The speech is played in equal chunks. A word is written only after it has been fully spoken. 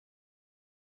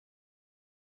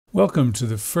Welcome to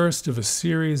the first of a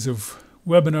series of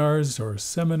webinars or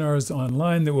seminars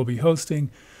online that we'll be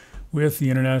hosting with the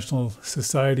International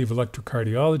Society of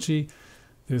Electrocardiology.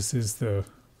 This is the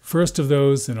first of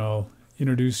those, and I'll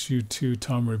introduce you to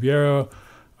Tom Ribeiro,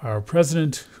 our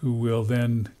president, who will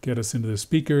then get us into the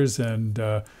speakers and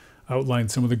outline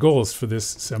some of the goals for this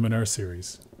seminar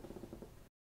series.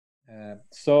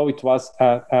 So it was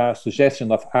a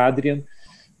suggestion of Adrian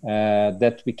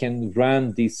that we can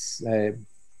run this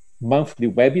monthly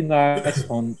webinars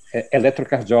on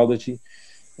electrocardiology,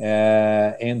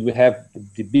 and we have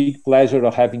the big pleasure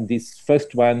of having this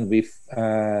first one with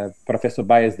Professor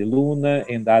Baez de Luna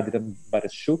and Adrian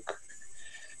Barashuk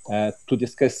to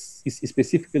discuss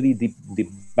specifically the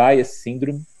bias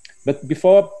syndrome. But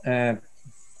before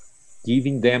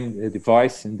giving them the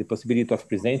voice and the possibility of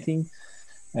presenting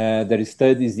their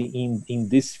studies in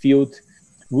this field,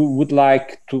 we would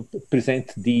like to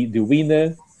present the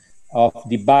winner of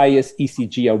the Bias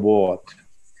ECG Award.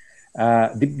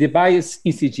 The Bias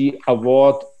ECG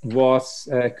Award was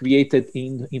created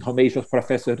in homage of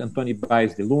Professor Antônio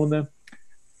Baez de Luna,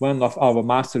 one of our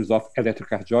masters of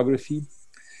electrocardiography.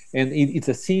 And it's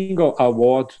a single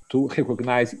award to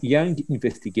recognize young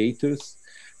investigators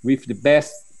with the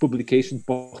best publication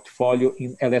portfolio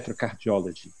in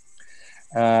electrocardiology.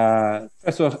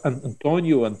 Professor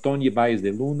Antônio Baez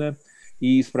de Luna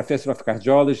is professor of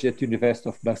cardiology at the University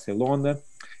of Barcelona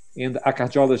and a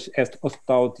cardiologist at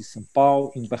Hospital de São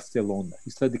Paulo in Barcelona.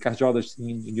 He studied cardiology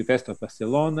in the University of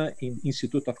Barcelona and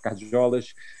Institute of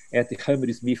Cardiology at the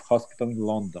Hammersmith Hospital in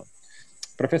London.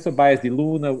 Professor Baez de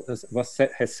Luna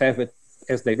has served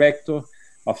as director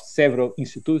of several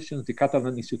institutions: the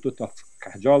Catalan Institute of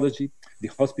Cardiology, the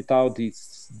Hospital de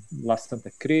la Santa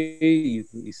Creu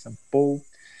in São Paulo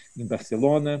in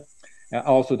Barcelona,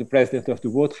 also the president of the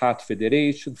World Heart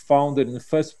Federation, founder and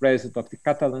first president of the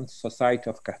Catalan Society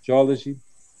of Cardiology,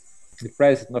 the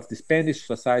president of the Spanish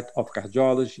Society of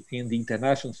Cardiology and the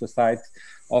International Society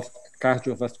of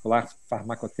Cardiovascular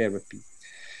Pharmacotherapy.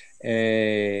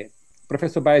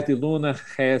 Professor Baez de Luna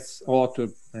has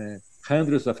authored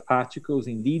hundreds of articles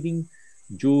in leading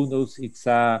journals. It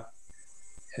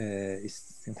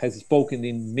has spoken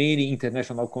in many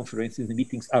international conferences and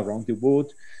meetings around the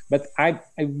world. But I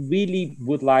really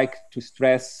would like to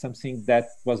stress something that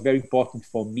was very important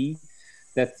for me,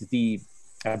 that the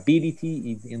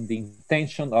ability and the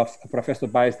intention of Professor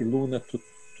Baez de Luna to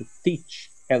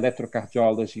teach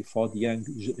electrocardiology for the young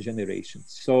generation.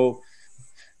 So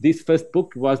this first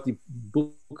book was the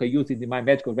book I used in my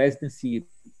medical residency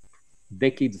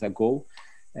decades ago,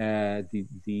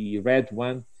 the red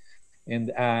one.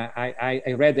 And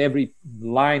I read every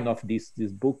line of this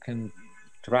book and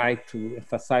tried to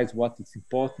emphasize what is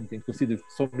important and consider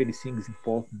so many things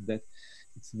important that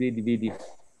it's really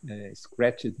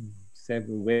scratched in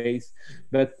several ways.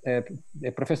 But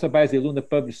Professor Baez de Luna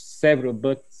published several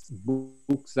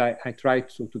books. I tried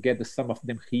to gather some of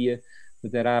them here,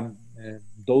 but there are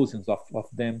dozens of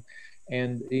them.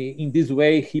 And in this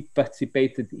way, he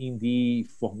participated in the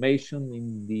formation,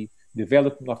 in the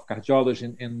development of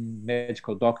cardiology and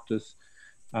medical doctors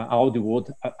all the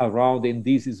world around, and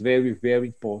this is very, very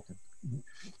important.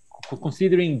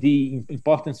 Considering the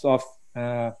importance of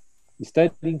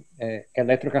studying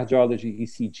electrocardiology,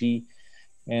 ECG,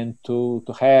 and to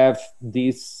have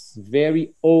this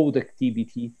very old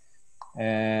activity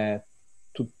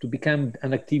to become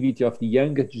an activity of the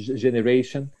younger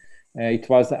generation, it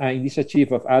was an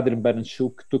initiative of Adrian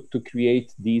Barashuk to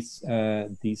create this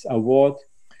award.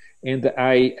 And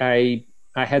I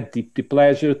had the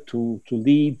pleasure to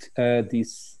lead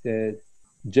this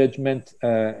judgment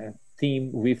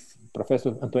team with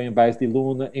Professor Antônio Baez de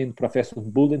Luna and Professor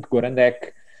Bulent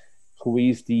Goranek, who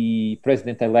is the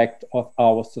president-elect of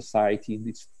our society.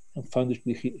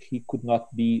 Unfortunately, he could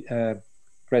not be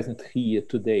present here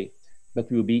today,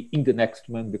 but will be in the next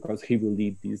one because he will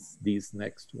lead this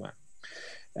next one,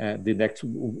 the next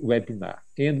webinar.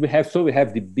 And we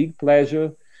have the big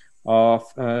pleasure of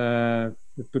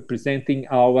presenting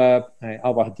our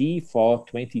awardee for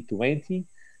 2020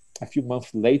 a few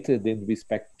months later than we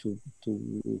expect to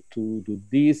do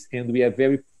this, and we are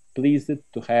very pleased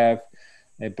to have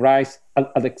Bryce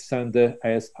Alexander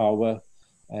as our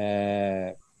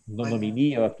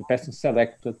nominee or the person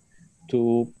selected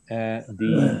to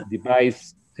the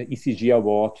Bryce ECG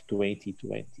Award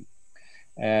 2020.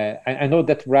 I know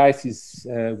that Bryce is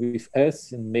with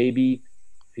us, and maybe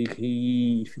if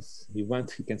he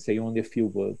wants, he can say only a few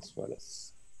words for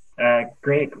us.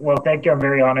 Great. Well, thank you. I'm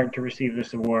very honored to receive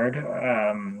this award.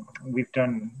 We've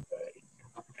done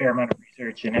a fair amount of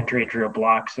research in intra-atrial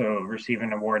block, so receiving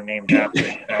an award named after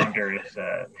the founder is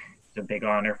It's a big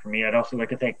honor for me. I'd also like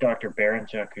to thank Dr.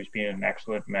 Baranchuk, who's been an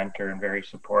excellent mentor and very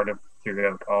supportive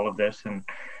throughout all of this. And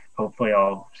hopefully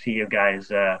I'll see you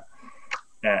guys at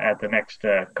the next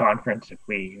conference if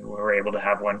we were able to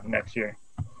have one next year.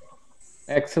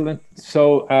 Excellent.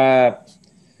 So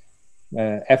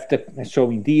after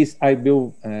showing this, I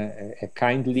will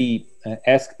kindly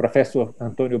ask Professor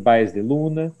Antonio Baez de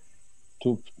Luna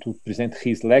to present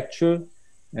his lecture,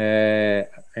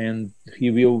 and he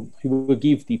will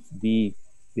give the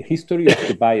history of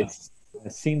the Baez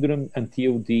syndrome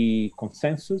until the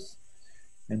consensus.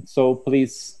 And so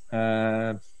please,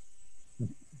 Antonio,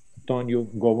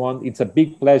 go on. It's a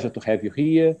big pleasure to have you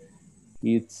here.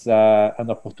 It's an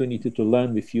opportunity to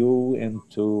learn with you and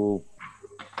to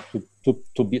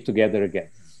be together again.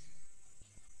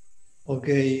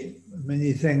 Okay,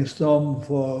 many thanks, Tom,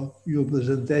 for your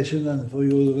presentation and for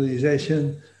your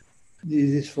organization.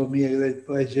 This is for me a great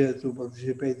pleasure to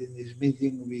participate in this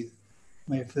meeting with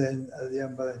my friend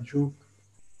Adrian Baranchuk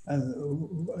and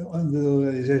under the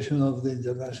organization of the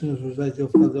International Society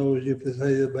of Cardiology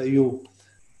presided by you.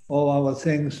 All our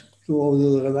thanks to all the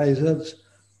organizers.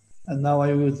 And now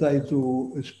I will try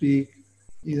to speak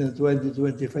in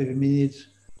 20-25 minutes,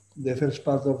 the first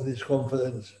part of this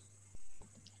conference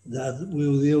that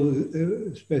will deal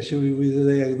especially with the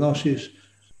diagnosis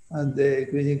and the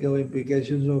clinical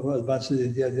implications of advanced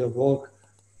identity of block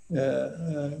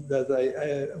that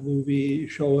I will be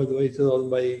shown later on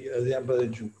by Adrian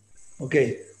Baranchuk.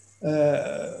 Okay.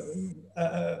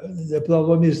 The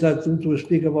problem is that to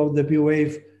speak about the P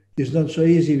wave is not so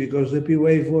easy because the P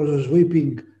wave was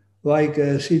sweeping like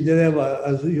Cinderella,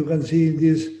 as you can see in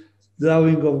this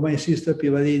drawing of my sister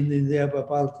Pivarin in the upper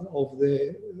part of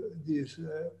this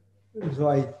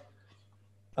slide.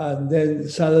 And then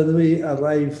suddenly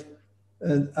arrive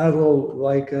an arrow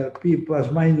like a P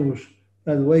plus minus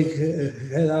and wake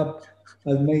her up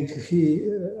and make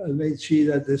she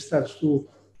that starts to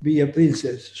be a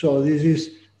princess. So this is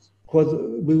what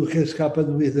has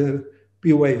happened with the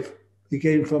P wave. He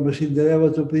came from a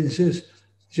Cinderella to princess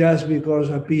just because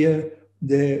appeared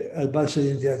the advanced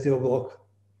interactive block.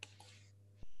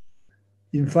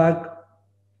 In fact,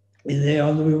 in the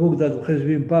only book that has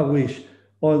been published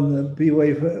on P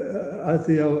wave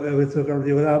atrial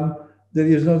electrocardiogram, there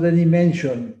is not any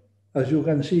mention, as you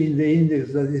can see in the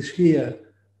index that is here,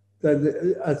 that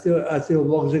atrial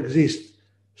blocks exist.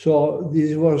 So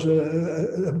this was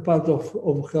a part of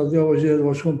cardiology that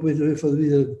was completely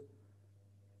forbidden.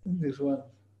 This one.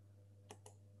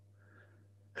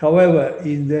 However,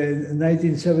 in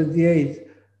 1978,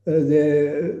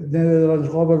 the Netherlands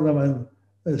government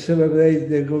celebrated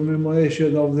the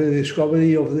commemoration of the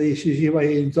discovery of the ECG by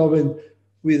Eindhoven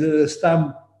with a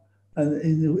stamp, and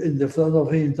in the front of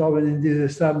Eindhoven, in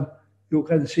this stamp, you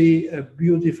can see a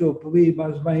beautiful P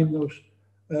plus minus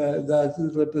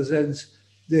that represents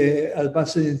the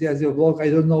advanced interactive block. I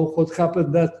don't know what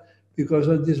happened that, because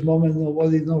at this moment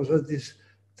nobody knows that this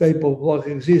type of block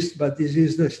exists, but this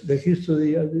is the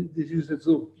history, and this is the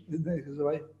truth,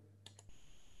 right?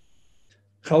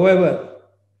 However,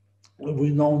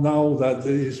 we know now that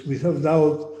there is, without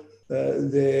doubt,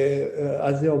 the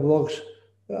atrial blocks,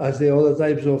 as the other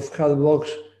types of heart blocks,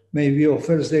 may be of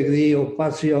first degree or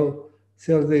partial,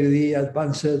 third degree,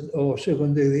 advanced, or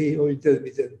second degree, or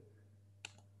intermittent.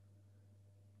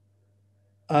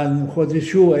 And what is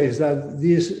sure is that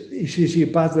these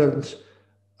ECG patterns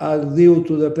are due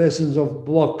to the presence of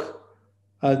block.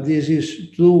 And this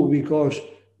is true because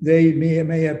they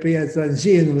may appear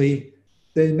transiently,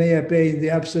 they may appear in the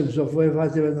absence of left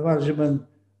atrial enlargement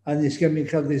and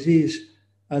ischemic heart disease,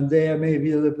 and they may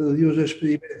be reproduced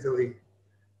experimentally.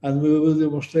 And we will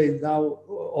demonstrate now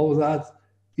all that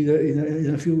in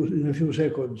a few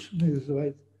seconds.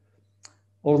 Right?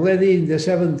 Already in the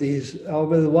 70s,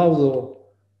 Albert Laudo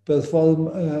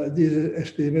performed this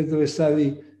experimental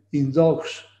study in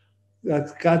dogs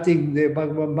that cutting the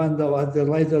Bachmann bundle at the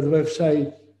right and left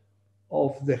side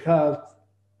of the heart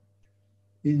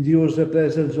induced the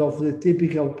presence of the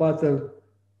typical pattern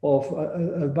of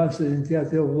advanced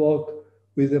interarterial block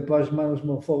with the plus-minus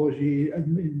morphology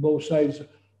in both sides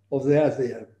of the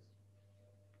atria.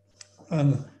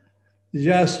 And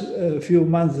just a few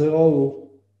months ago,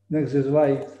 next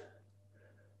slide,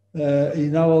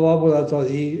 in our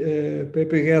laboratory,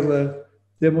 Pepe Guerra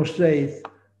demonstrated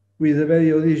with a very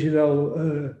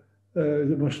original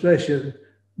demonstration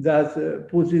that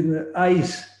putting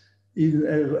ice in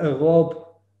a globe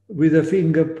with a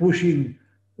finger pushing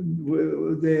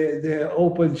the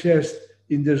open chest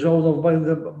in the zone of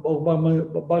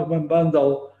Bachmann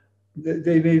bundle,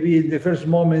 they may be in the first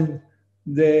moment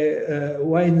the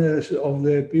wideness of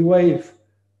the P wave,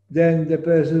 then the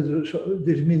presence,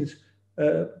 this means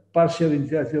partial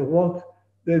interactive block,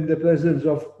 then the presence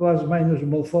of plus-minus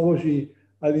morphology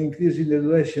and increase in the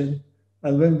duration.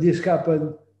 And when this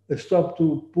happens, stop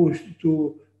to push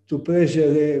to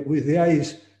pressure with the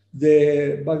eyes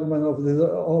the Bachmann of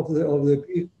the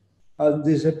peak and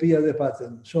disappear the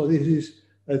pattern. So this is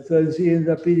a transient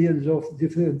appearance of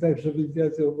different types of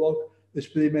interactive block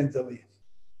experimentally.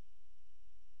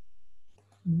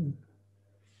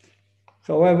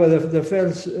 However, the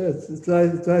first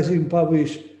tracing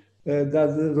published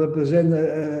that represent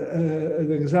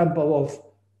an example of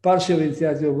partial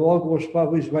interactive block was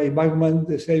published by Bachmann,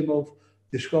 the same of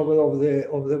discovery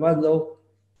of the bundle.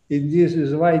 In this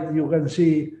slide, you can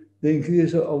see the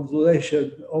increase of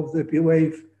duration of the P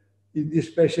wave in this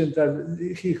patient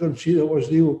that he considered was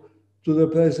due to the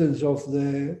presence of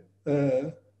the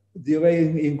delay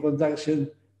in conduction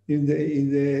in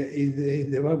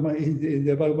the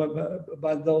Bachmann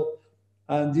bundle,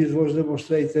 and this was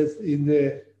demonstrated in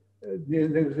the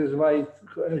next slide.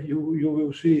 You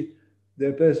will see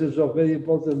the presence of very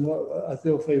important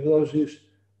atrial fibrosis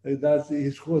that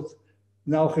is what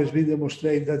now has been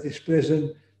demonstrated that is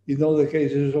present in all the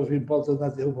cases of important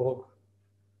atrial block.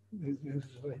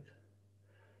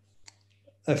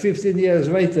 15 years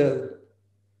later,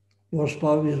 was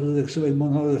published with excellent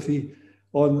monography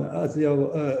on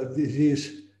atrial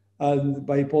disease and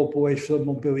by Paul Pouet from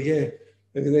Montpellier,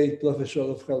 a great professor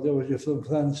of cardiology from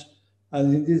France.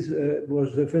 And in this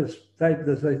was the first time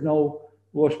that I know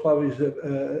was published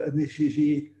an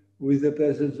ECG with the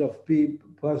presence of P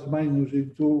plus minus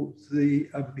in 2, 3,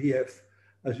 and BF,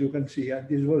 as you can see. And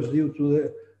this was due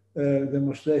to the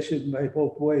demonstration by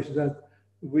Paul Pouet that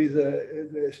with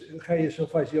the high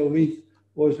esophageal width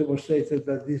was demonstrated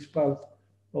that this part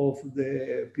of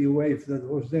the P wave that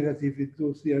was negative in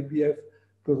 2, 3, and BF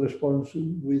corresponds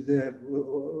with the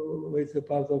later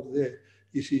part of the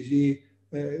ECG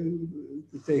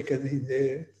taken in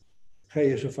the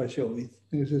high esophageal width.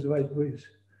 This is right, please.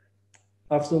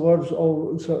 Afterwards,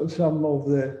 some of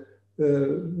the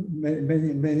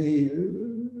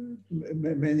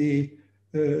many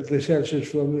researchers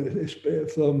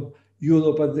from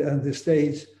Europe and the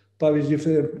States published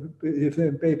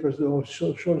different papers on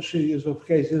short series of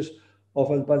cases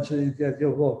of advanced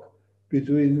interactive block.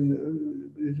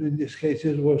 Between these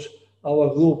cases was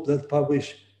our group that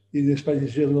published in the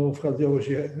Spanish Journal of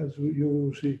Cardiology, as you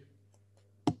will see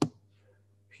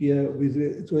here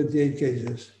with 28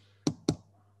 cases.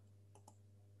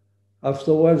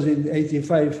 Afterwards, in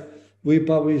 '85, we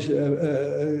published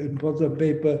an important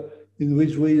paper in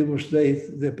which we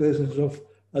demonstrate the presence of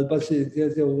advanced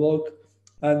interactive block,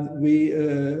 and we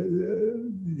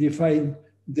define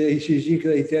the ECG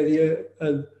criteria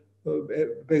and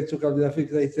electrocardiographic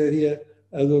criteria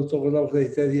and orthogonal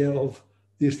criteria of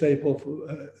this type of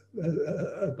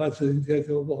advanced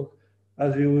interactive block,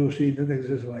 as you will see in the next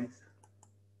slide.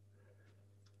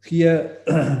 Here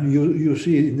you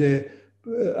see in the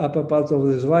upper part of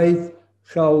the slide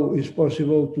how it's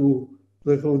possible to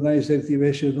recognize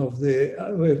activation of the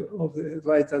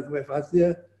right and left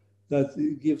atria that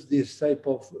gives this type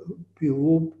of P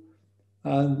loop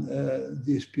and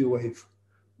this P wave.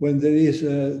 When there is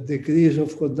a decrease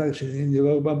of conduction in the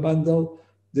Bachmann bundle,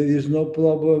 there is no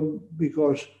problem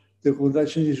because the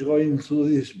conduction is going through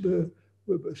this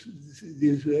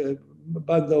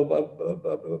bundle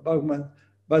Bachmann,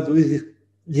 but with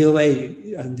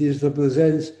delay, and this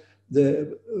represents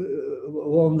the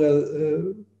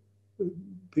longer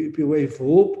P wave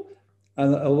loop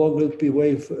and a longer P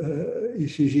wave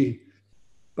ECG.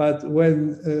 But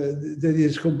when there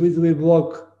is completely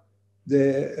blocked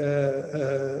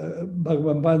the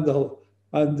Bachmann bundle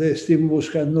and the stimulus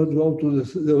cannot go to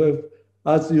the left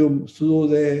atrium through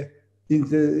the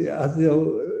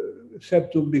atrial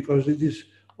septum because it is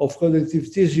of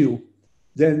connective tissue,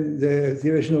 then the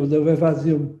activation of the left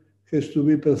atrium has to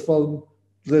be performed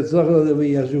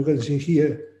retrogradely, as you can see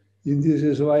here in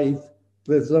this slide,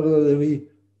 retrogradely,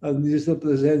 and this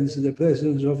represents the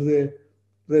presence of the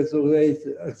retrograde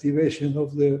activation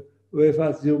of the left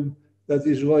atrium that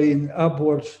is going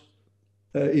upwards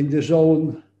in the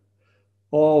zone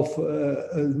of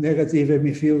negative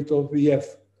hemifield of VF.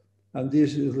 And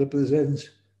this represents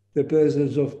the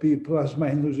presence of P plus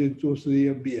minus in 2, 3,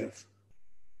 and BF.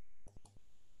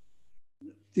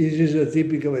 This is a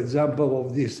typical example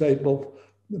of this type of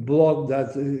block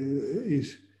that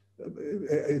is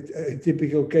a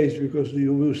typical case because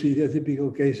you will see the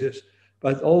typical cases,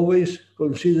 but always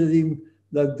considering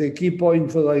that the key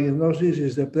point for diagnosis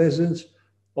is the presence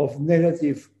of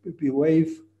negative P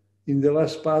wave in the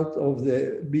last part of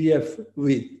the BF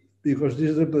lead, because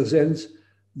this represents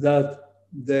that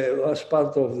the last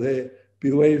part of the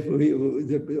P wave of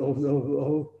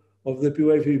the P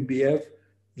wave in BF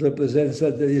represents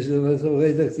that there is a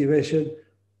retrograde activation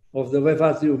of the wave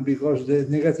atrium because the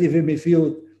negative emi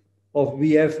field of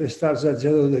BF starts at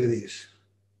 0 degrees.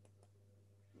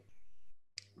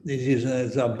 This is an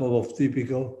example of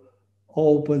typical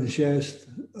open chest,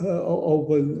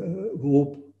 open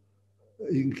loop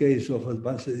in case of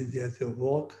advanced interactive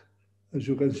block, as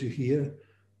you can see here.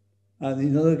 And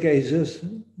in other cases,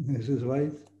 this is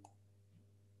right,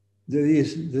 there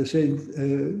is the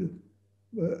same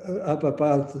upper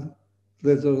part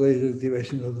retrograde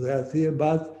activation of the atria,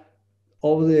 but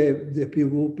all the P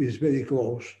loop is very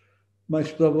close.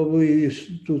 Much probably is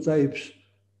two types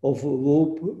of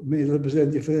loop may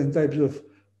represent different types of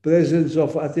presence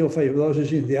of atrial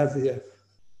fibrosis in the atria.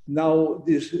 Now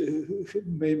this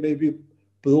may be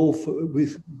proof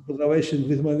with relation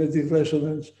with magnetic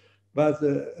resonance, but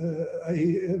I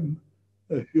am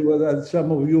sure that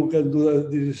some of you can do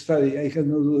this study. I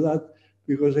cannot do that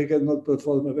because I cannot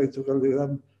perform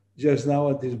electrocardiogram just now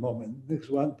at this moment. Next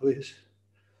one, please.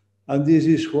 And this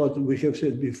is what we have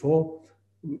said before.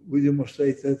 We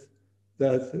demonstrated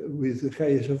that with the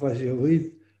high esophageal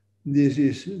lead, this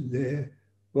is the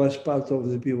last part of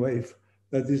the P wave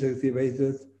that is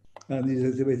activated and is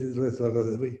activated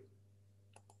retrogradely.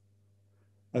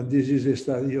 And this is a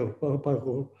study of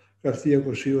Paco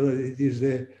Garcia-Cosio. It is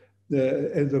the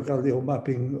endocardial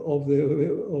mapping of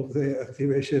the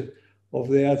activation of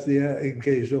the atria in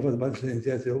case of advanced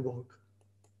interstitial block.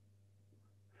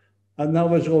 And now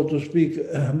let's go to speak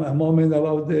a moment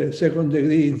about the second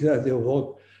degree interstitial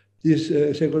block. This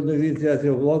second degree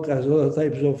interstitial block has other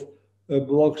types of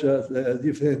blocks at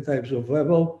different types of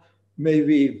level, may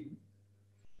be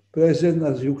present,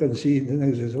 as you can see in the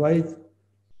next slide.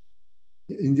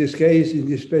 In this case, in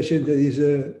this patient, there is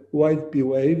a white P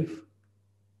wave,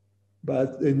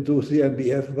 but in 2,3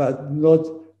 MBF, but not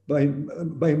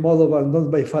by molar, not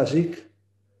by phasic.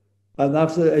 And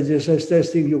after HSS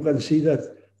testing, you can see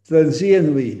that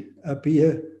transiently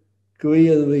appear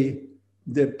clearly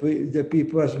the P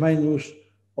plus minus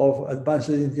of advanced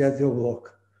interstitial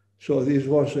block. So this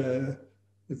was a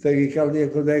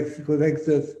tachycardia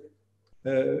connected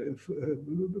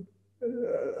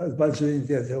advanced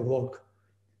interstitial block.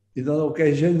 In other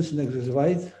occasions, next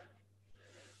slide,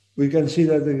 we can see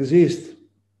that exists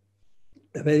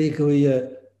a very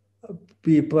clear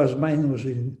P plus minus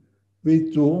in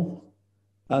V2,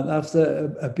 and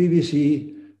after a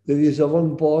PVC, there is a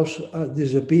long pause and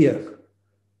disappear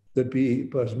the P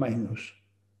plus minus,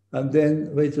 and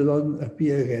then later on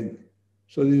appear again.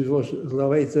 So this was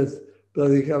related,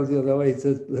 bradycardia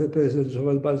related presence of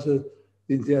advanced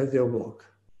interstitial block,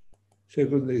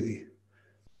 second degree.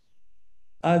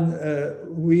 And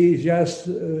we just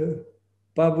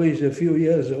published a few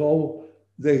years ago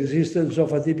the existence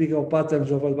of atypical patterns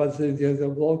of advanced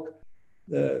interstitial block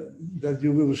that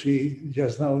you will see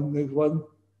just now, next one.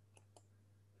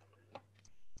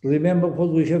 Remember what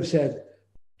we have said.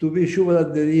 To be sure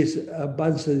that there is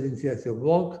advanced interstitial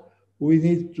block, we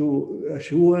need to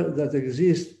assure that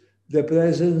exists the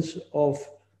presence of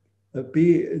a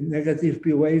negative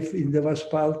P wave in the last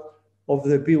part of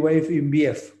the P wave in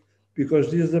BF, because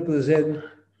this represents,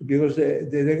 because the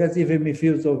negative emi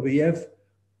field of BF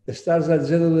starts at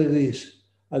 0 degrees,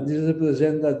 and this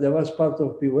represents that the last part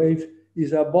of P wave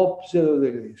is above 0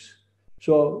 degrees.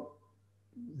 So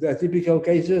the typical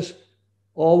cases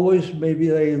always may be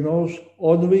diagnosed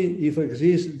only if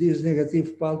exists this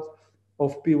negative part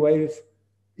of P wave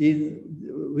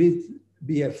with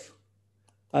BF.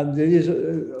 And there is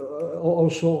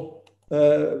also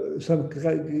some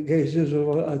cases of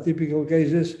atypical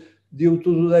cases due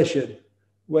to duration,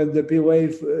 when the P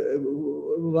wave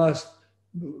lasts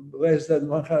less than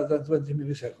 120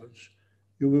 milliseconds.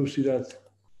 You will see that.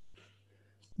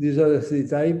 These are the three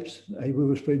types. I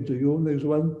will explain to you. Next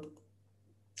one.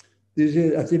 This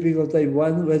is a typical type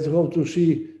 1. Let's go to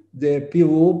see the P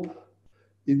loop.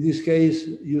 In this case,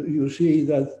 you see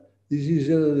that this is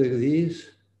 0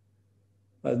 degrees,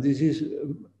 and this is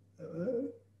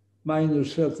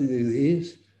minus 30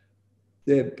 degrees.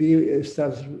 The P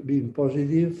starts being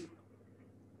positive,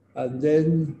 and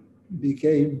then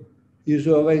became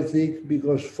isoelectric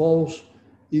because falls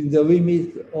in the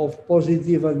limit of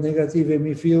positive and negative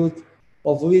emi field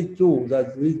of lead 2.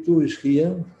 That lead 2 is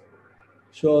here.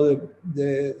 So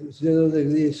the 0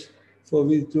 degrees for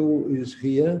lead 2 is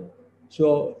here.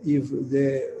 So if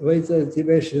the rate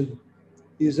activation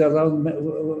is around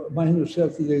minus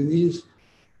 30 degrees,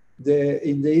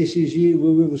 in the ECG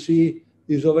we will see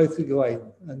isoelectric line.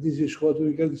 And this is what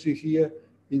we can see here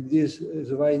in this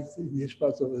slide, in this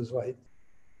part of the slide.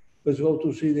 Let's go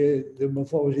to see the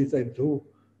morphology type 2.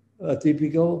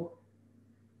 atypical.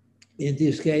 In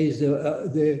this case,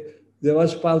 the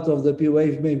last part of the P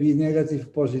wave may be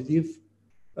negative, positive,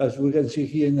 as we can see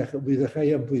here with a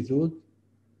high amplitude,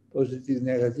 positive,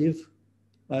 negative,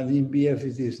 and in BF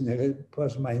it is negative,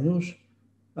 plus, minus.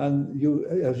 And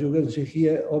as you can see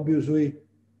here, obviously,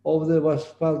 all the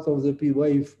last part of the P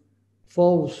wave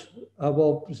falls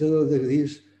above 0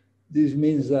 degrees. This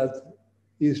means that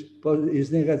is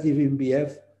negative in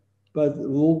BF, but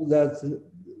look that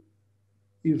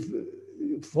if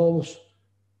it falls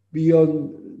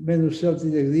beyond minus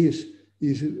 30 degrees,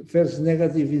 is first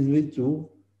negative in V2,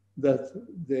 that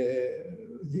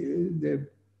the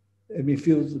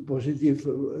hemifield positive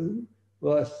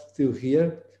was still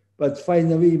here, but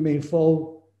finally it may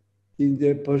fall in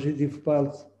the positive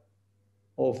part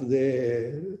of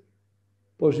the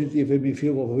positive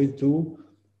hemifield of V2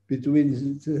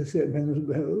 between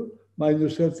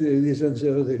minus 30 degrees and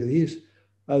 0 degrees,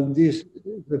 and this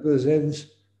represents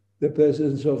the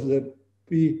presence of the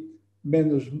P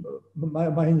minus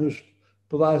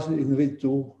plus in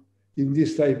V2 in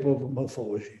this type of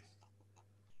morphology.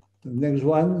 The next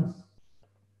one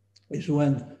is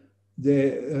when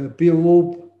the P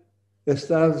loop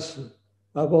starts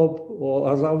above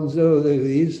or around 0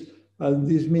 degrees, and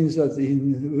this means that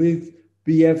in with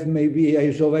BF may be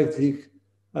isoelectric,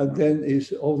 and then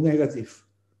is all negative.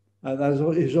 And as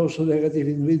is also negative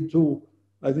in V2,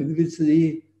 and in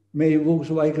V3 may look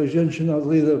like a junctional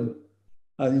rhythm.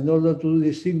 And in order to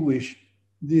distinguish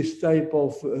this type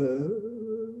of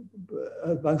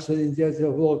advanced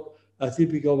interactive block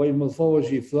atypical by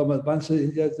morphology from advanced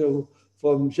interactive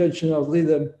from junctional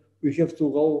rhythm, we have to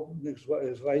go, next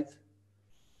slide,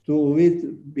 to read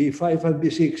B5 and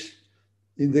B6.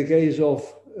 In the case of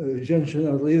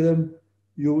junctional rhythm,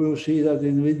 you will see that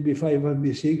in read B5 and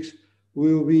B6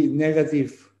 will be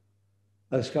negative,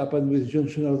 as happened with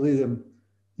junctional rhythm.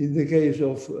 In the case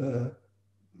of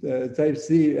type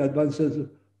 3 advanced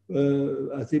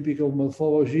atypical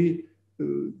morphology,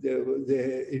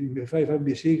 in B5 and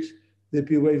B6, the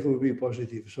P wave will be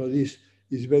positive. So this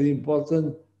is very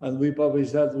important, and we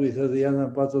published that with Adriana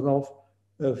Platonov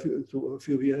a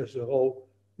few years ago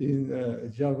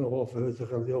in Journal of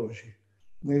Electrocardiology.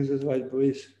 Next slide,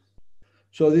 please.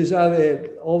 So these are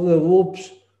all the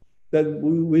loops that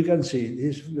we can see.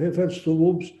 These first two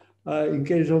loops are in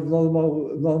case of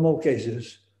normal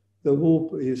cases. The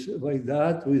loop is like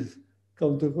that with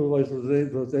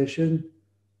counterclockwise rotation.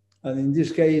 And in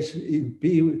this case, in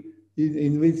V3,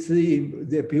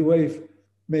 the P wave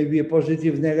may be a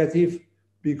positive, negative,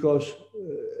 because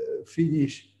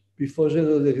finish before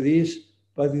 0 degrees,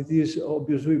 but it is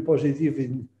obviously positive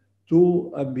in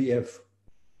 2 and BF.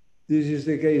 This is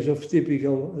the case of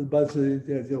typical advanced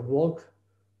interactive block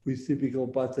with typical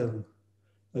pattern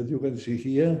that you can see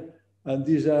here. And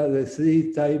these are the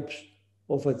three types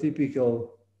of a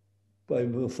typical by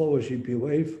morphology P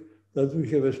wave that we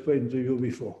have explained to you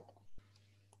before.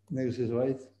 Next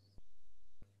slide.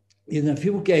 In a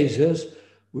few cases,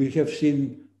 we have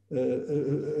seen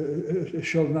a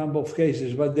short number of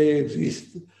cases, but they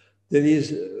exist. There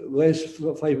is less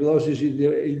fibrosis in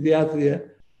the atria,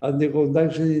 and the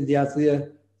conduction in the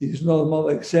atria is normal,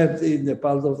 except in the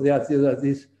part of the atria that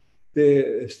is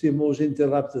the stimulus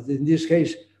interrupted. In this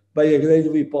case, by a grade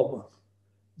lipoma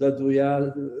that we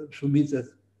are submitted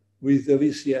with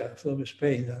Alicia from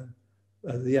Spain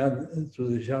and the end to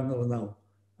the journal now.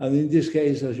 And in this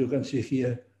case, as you can see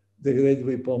here, the grade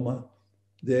lipoma,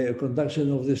 the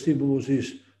conduction of the stimulus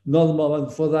is normal,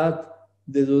 and for that,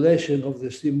 the duration of the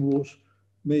stimulus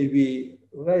may be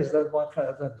less than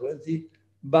 120,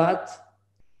 but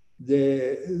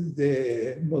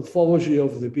the morphology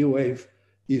of the P wave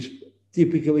is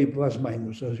typically plus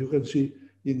minus, as you can see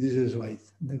in this slide.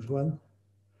 Next one.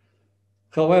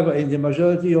 However, in the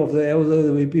majority of the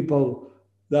elderly people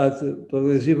that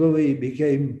progressively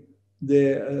became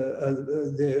the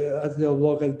atrial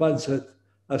block advanced,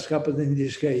 as happened in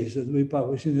this case that we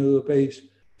published in Europace a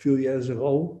few years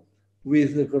ago,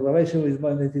 with the correlation with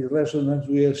magnetic resonance,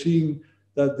 we are seeing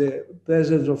that the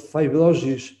presence of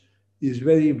fibrosis is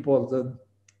very important,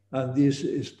 and this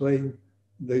explains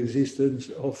the existence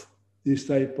of this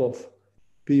type of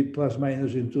P plus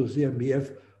minus into 3 and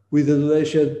BF with a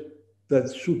duration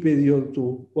that's superior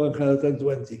to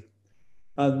 120.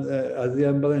 And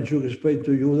Adrian Balanchuk explained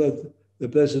to you that the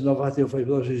presence of atrial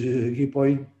fibrosis is a key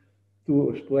point to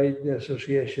explain the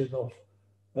association of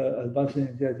advanced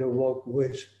interactive block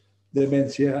with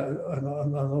dementia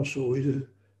and also with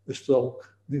a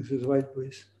stroke. Next slide,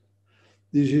 please.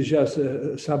 This is just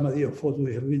a summary of what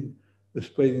we have been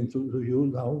explaining to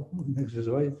you now. Next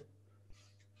slide.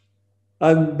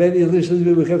 And very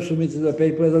recently, we have submitted a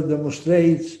paper that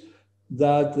demonstrates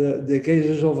that the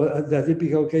cases of the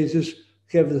atypical cases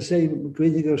have the same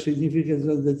clinical significance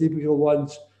as the typical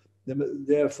ones.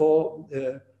 Therefore,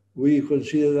 we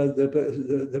consider that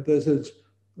the presence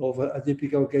of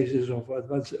atypical cases of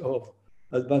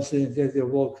advanced intellectual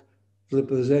work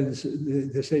represents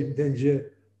the same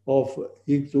danger of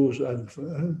ictus and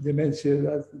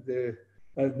dementia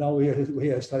that now we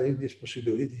are studying this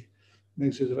possibility.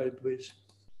 Next slide, please.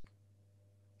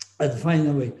 And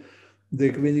finally,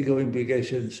 the clinical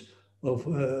implications of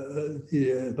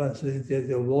the advanced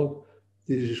intellectual work.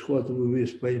 This is what will be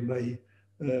explained by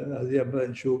Adrian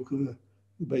Baranchuk,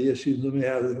 by a syndrome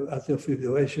atrial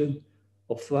fibrillation,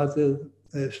 of flutter,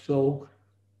 stroke,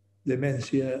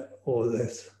 dementia, or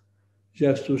death.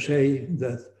 Just to say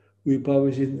that we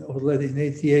published already in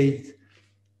 '88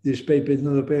 this paper in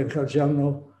the European Heart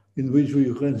Journal, in which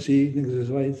you can see, next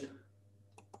slide,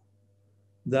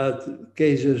 that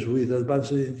cases with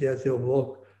advanced intellectual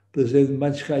work present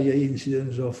much higher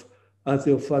incidence of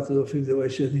atrial flutter or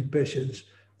fibrillation in patients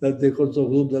than the control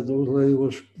group that already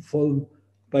was formed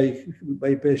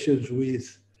by patients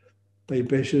with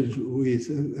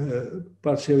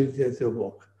partial intellectual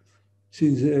work.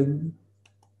 Since then,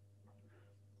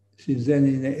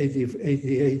 in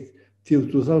 '88 till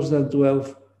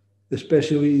 2012,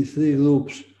 especially three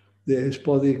groups, the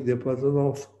Spodek, the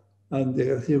Platonov, and the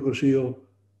Garcia-Cosillo,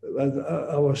 and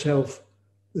ourselves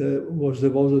was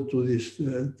devoted to this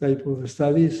type of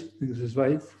studies. Next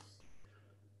slide.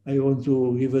 I want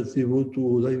to give a tribute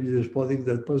to David Spodek,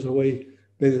 that passed away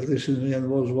very recently and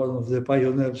was one of the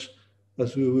pioneers,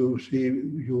 as we will see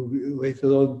later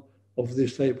on, of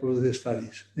this type of the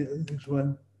studies. Next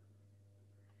one.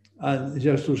 And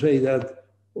just to say that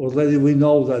already we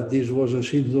know that this was a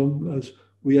syndrome, as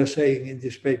we are saying in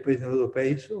this paper in Europe.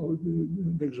 So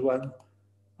next one.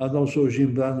 And also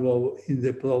Jim Brandwell in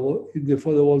the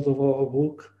foreword of our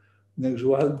book. Next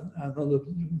one. And other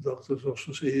doctors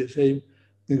also say the same.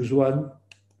 Next one.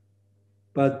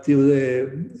 But till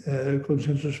the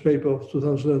consensus paper of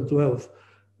 2012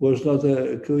 was not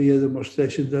a clear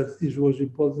demonstration that this was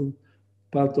important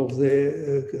part of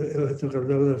the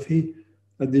electrocardiography.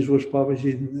 And this was published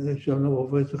in the Journal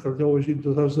of Electrocardiology in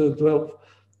 2012.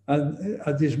 And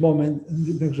at this moment,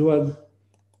 the next one,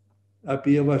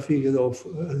 appeared a figure of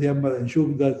Adrian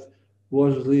Baranchuk that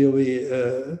was really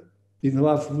in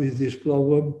love with this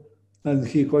problem, and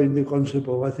he coined the concept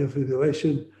of atrial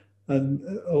fibrillation and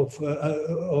of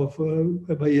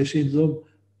Bayer syndrome,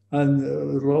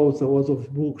 and wrote a lot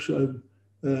of books and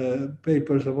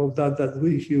papers about that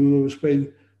he will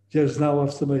explain just now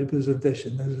after my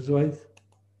presentation. That's right.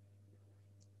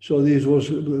 So this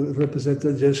was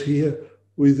represented just here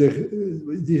with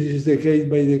this is decade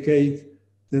by decade,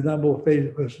 the number of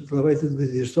papers related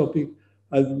with this topic.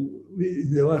 And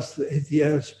in the last 8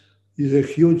 years, is a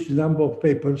huge number of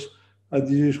papers. And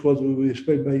this is what we will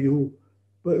explain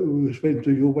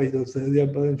to you by Dr.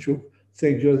 Adrian Baranchuk.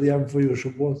 Thank you, Adrian, for your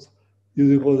support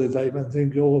during all the time. And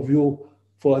thank you all of you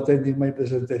for attending my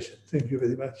presentation. Thank you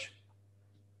very much.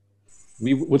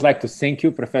 We would like to thank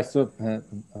you, Professor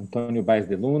Antonio Baez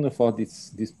de Luna, for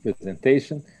this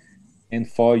presentation and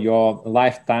for your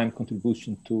lifetime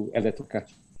contribution to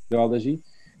electrocardiology.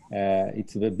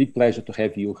 It's a big pleasure to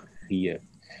have you here.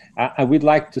 I would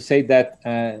like to say that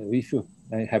if you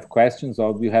have questions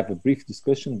or we have a brief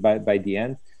discussion by the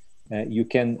end, you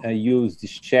can use the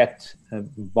chat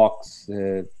box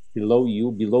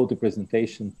below the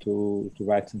presentation to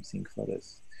write something for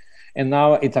us. And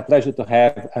now it's a pleasure to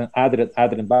have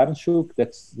Adrian Baranchuk,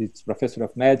 it's professor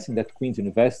of medicine at Queen's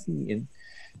University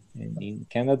in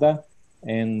Canada,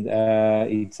 and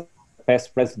it's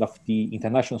past president of the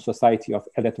International Society of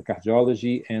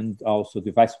Electrocardiology and also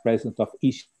the vice president of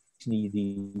ISE,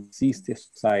 the sister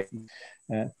society.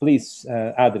 Please,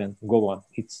 Adrian, go on.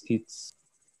 It's.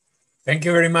 Thank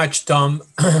you very much, Tom.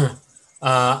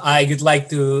 I would like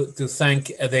to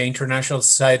thank the International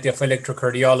Society of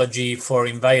Electrocardiology for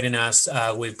inviting us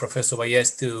with Professor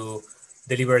Baez to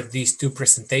deliver these two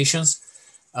presentations.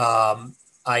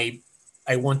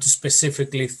 I want to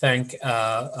specifically thank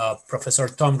Professor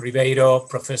Tom Ribeiro,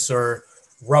 Professor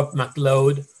Rob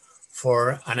McLeod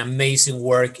for an amazing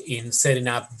work in setting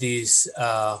up this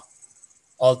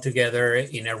all together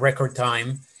in a record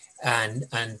time and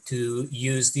to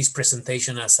use this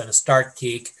presentation as a start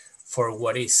kick for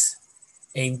what is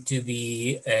aimed to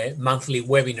be a monthly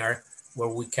webinar where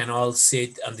we can all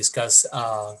sit and discuss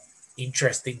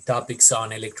interesting topics on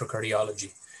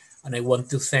electrocardiology. And I want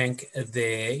to thank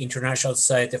the International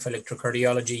Society of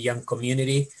Electrocardiology young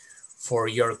community for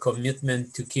your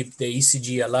commitment to keep the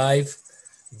ECG alive.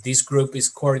 This group is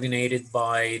coordinated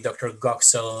by Dr.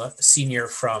 Göksel Senior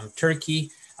from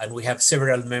Turkey And we have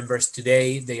several members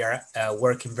today. They are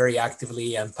working very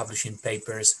actively and publishing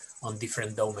papers on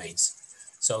different domains.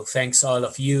 So thanks all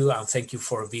of you, and thank you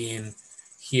for being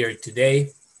here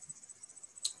today.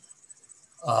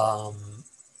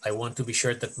 I want to be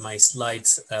sure that my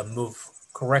slides move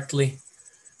correctly.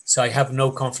 So I have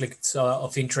no conflicts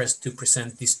of interest to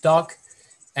present this talk.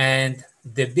 And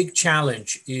the big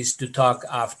challenge is to talk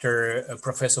after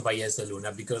Professor Valles de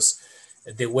Luna, because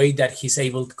the way that he's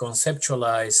able to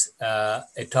conceptualize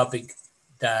a topic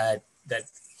that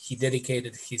he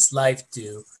dedicated his life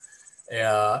to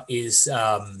is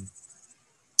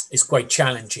quite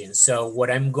challenging. So what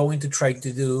I'm going to try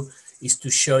to do is to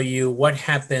show you what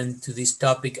happened to this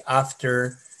topic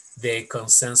after the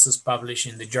consensus published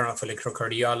in the Journal of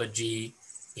Electrocardiology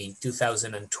in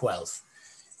 2012.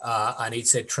 And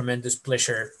it's a tremendous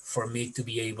pleasure for me to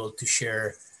be able to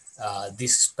share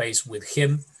this space with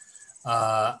him.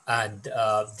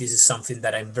 This is something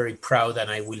that I'm very proud and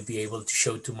I will be able to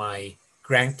show to my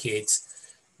grandkids,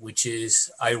 which is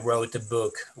I wrote a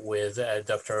book with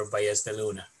Dr. Valles de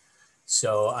Luna.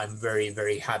 So I'm very,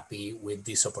 very happy with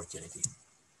this opportunity.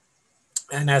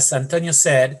 And as Antonio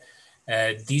said,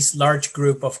 this large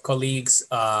group of colleagues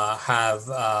have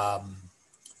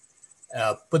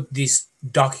put this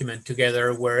document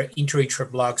together where intra-atrial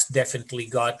blocks definitely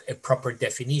got a proper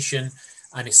definition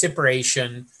and a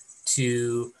separation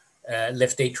to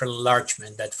left atrial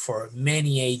enlargement that for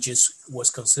many ages was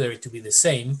considered to be the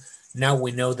same. Now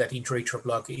we know that intra-atrial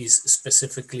block is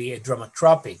specifically a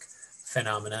dromotropic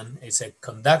phenomenon. It's a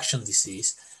conduction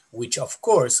disease, which of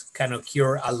course can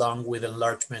occur along with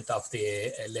enlargement of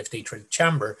the left atrial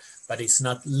chamber, but it's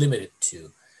not limited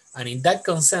to. And in that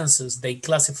consensus, they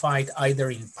classified either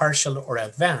in partial or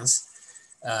advanced,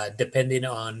 depending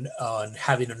on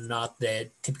having or not the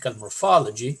typical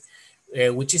morphology,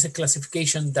 which is a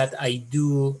classification that I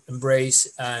do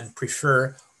embrace and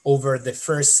prefer over the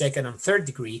first, second, and third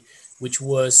degree, which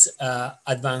was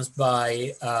advanced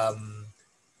by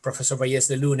Professor Valles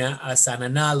de Luna as an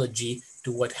analogy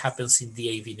to what happens in the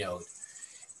AV node.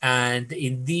 And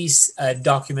in this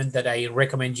document that I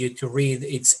recommend you to read,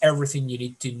 it's everything you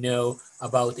need to know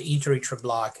about the intra-atrial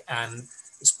block and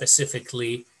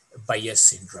specifically Valles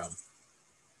syndrome.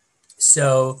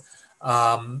 So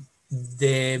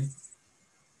the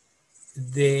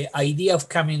idea of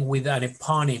coming with an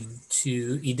eponym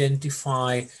to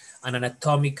identify an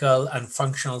anatomical and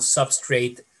functional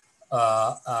substrate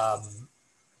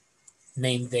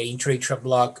named the intra-atrial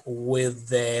block with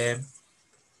the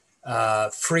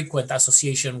frequent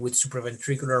association with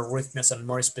supraventricular arrhythmias and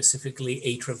more specifically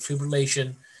atrial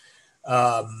fibrillation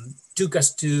took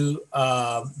us to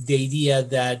the idea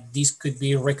that this could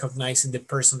be recognized in the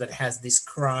person that has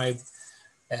described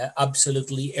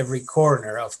absolutely every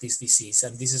corner of this disease.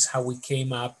 And this is how we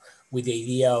came up with the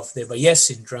idea of the Valles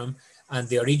syndrome. And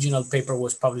the original paper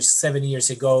was published 7 years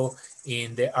ago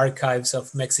in the archives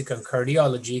of Mexican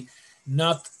cardiology,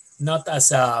 not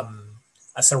as a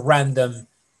random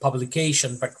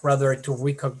publication, but rather to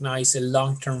recognize a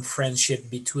long-term friendship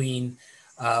between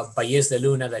Valles de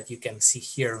Luna, that you can see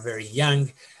here very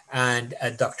young, and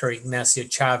Dr. Ignacio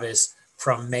Chavez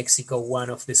from Mexico, one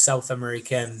of the South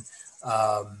American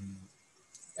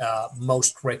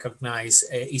most recognized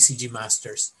ECG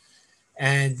masters.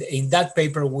 And in that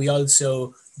paper, we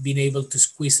also been able to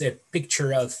squeeze a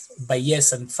picture of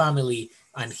Valles and family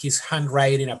and his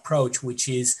handwriting approach, which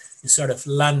is a sort of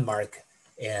landmark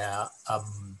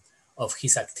of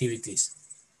his activities.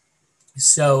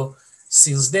 So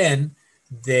since then,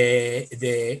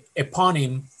 the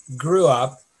eponym grew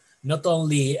up not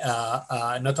only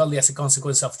as a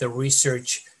consequence of the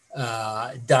research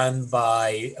done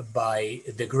by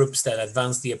the groups that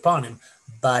advanced the eponym,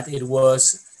 but it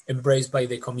was embraced by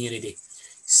the community.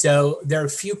 So there are a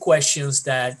few questions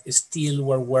that still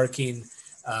we're working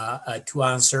to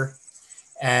answer.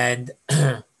 And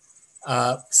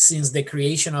since the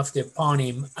creation of the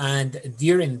eponym and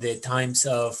during the times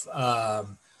of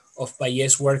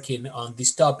Valles working on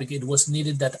this topic, it was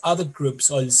needed that other groups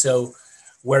also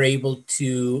were able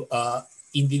to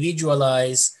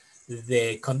individualize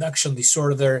the conduction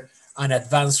disorder and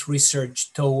advance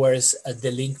research towards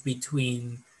the link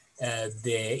between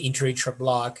the intra-atrial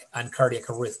block and cardiac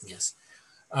arrhythmias.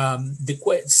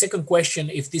 The second question,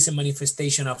 if this is a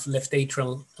manifestation of left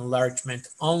atrial enlargement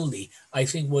only, I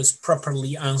think was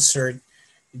properly answered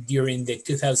during the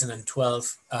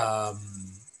 2012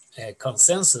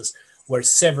 consensus, where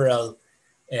several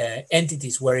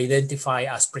entities were identified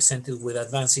as presented with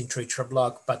advanced intra-atrial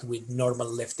block, but with normal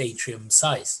left atrium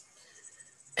size.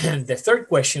 And the third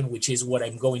question, which is what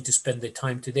I'm going to spend the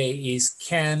time today, is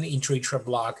can intra-atrial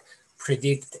block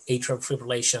predict atrial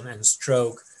fibrillation and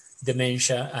stroke,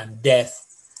 dementia, and death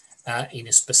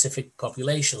in specific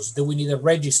populations? Do we need a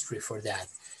registry for that?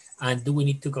 And do we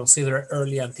need to consider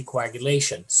early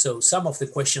anticoagulation? So some of the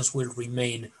questions will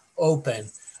remain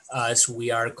open as we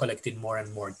are collecting more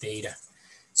and more data.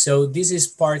 So this is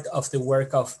part of the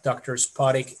work of Dr.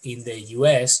 Spodek in the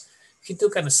US. He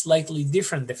took a slightly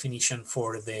different definition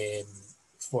for the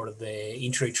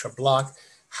intra-atrial block.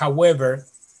 However,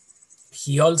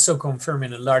 he also confirmed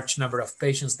in a large number of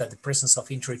patients that the presence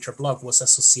of intra-atrial block was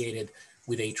associated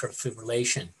with atrial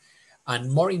fibrillation.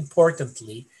 And more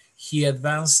importantly, he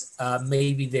advanced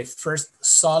maybe the first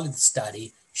solid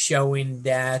study showing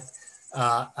that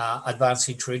advanced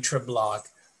intra-atrial block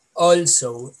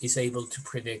also is able to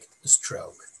predict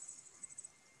stroke.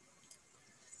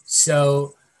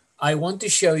 So I want to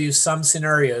show you some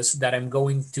scenarios that I'm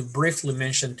going to briefly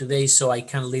mention today so I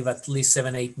can leave at least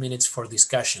 7-8 minutes for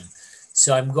discussion.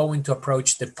 So I'm going to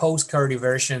approach the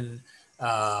post-cardioversion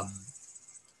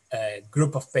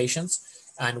group of patients.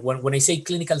 And when I say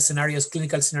clinical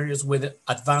scenarios with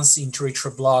advanced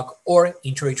intra-atrial block or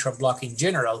intra-atrial block in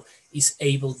general is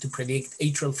able to predict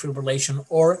atrial fibrillation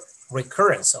or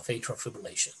recurrence of atrial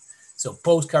fibrillation. So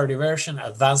post-cardioversion,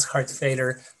 advanced heart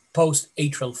failure,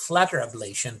 post-atrial flutter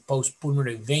ablation,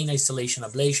 post-pulmonary vein isolation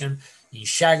ablation, in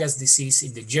Chagas disease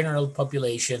in the general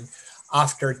population,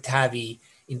 after TAVI,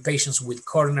 in patients with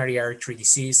coronary artery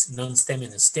disease, non-STEMI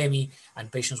and STEMI, and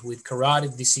patients with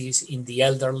carotid disease in the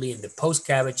elderly, in the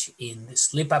post-CABG, in the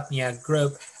sleep apnea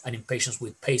group, and in patients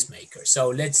with pacemakers. So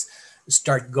let's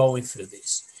start going through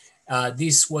this.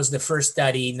 This was the first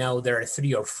study. Now there are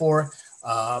 3 or 4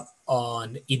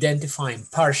 on identifying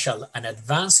partial and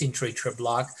advanced intra-atrial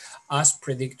block as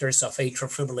predictors of atrial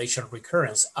fibrillation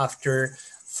recurrence after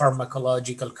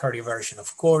pharmacological cardioversion.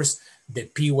 Of course, the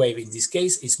P wave in this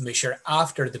case is measured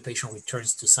after the patient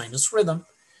returns to sinus rhythm.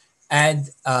 And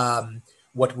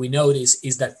what we notice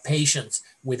is that patients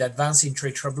with advanced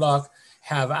intra-atrial block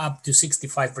have up to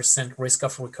 65% risk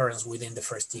of recurrence within the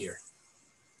first year.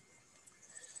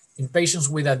 In patients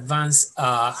with advanced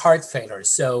heart failure,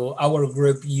 so our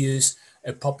group used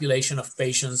a population of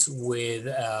patients with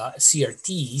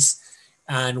CRTs,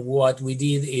 and what we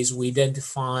did is we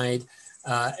identified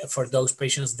for those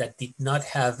patients that did not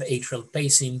have atrial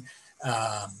pacing,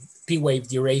 P-wave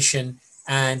duration,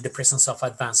 and the presence of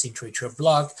advanced intra-atrial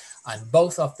block, and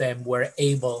both of them were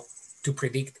able to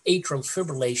predict atrial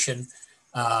fibrillation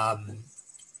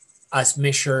as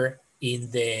measured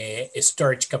in the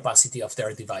storage capacity of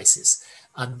their devices.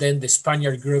 And then the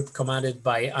Spaniard group commanded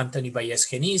by Anthony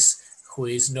Valles-Geniz, who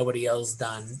is nobody else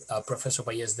than Professor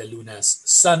Valles de Luna's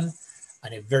son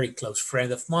and a very close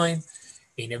friend of mine,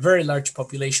 in a very large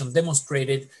population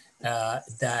demonstrated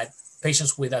that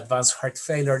patients with advanced heart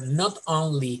failure, not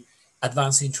only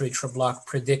advanced intra-atrial block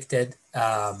predicted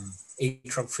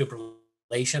atrial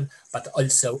fibrillation, but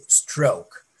also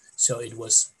stroke. So it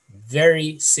was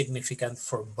very significant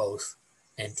for both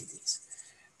entities.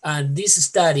 And this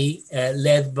study,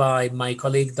 led by my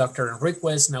colleague, Dr.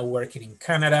 Enriquez, now working in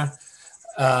Canada,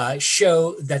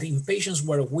 show that in patients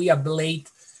where we ablate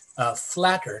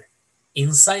flatter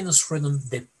in sinus rhythm,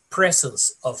 the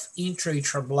presence of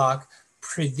intra-atrial block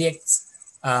predicts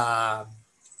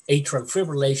atrial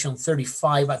fibrillation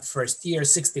 35 at first year,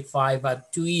 65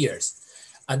 at 2 years.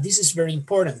 And this is very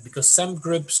important because some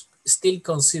groups still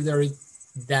consider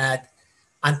that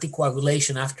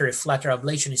anticoagulation after a flatter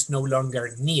ablation is no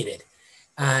longer needed.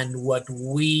 And what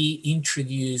we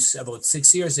introduced about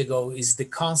 6 years ago is the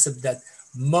concept that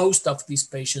most of these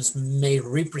patients may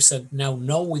represent now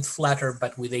not with flatter,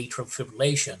 but with atrial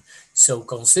fibrillation. So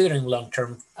considering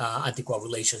long-term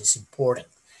anticoagulation is important.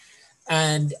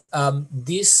 And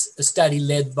this study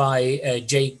led by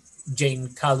Jane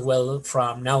Caldwell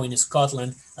from now in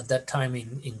Scotland, at that time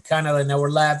in Canada in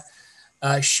our lab,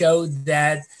 showed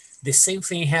that the same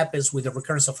thing happens with the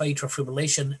recurrence of atrial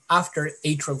fibrillation after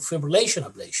atrial fibrillation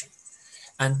ablation.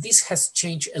 And this has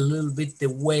changed a little bit the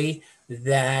way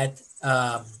that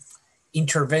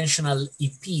interventional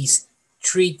EPs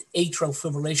treat atrial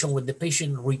fibrillation when the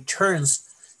patient returns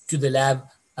to the lab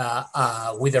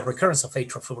with a recurrence of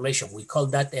atrial fibrillation. We call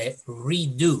that a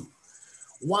redo.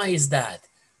 Why is that?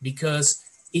 Because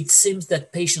it seems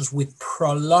that patients with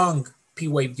prolonged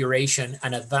P-wave duration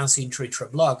and advanced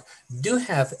intra-atrial block do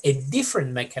have a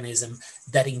different mechanism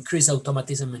that increase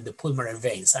automatism in the pulmonary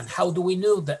veins. And how do we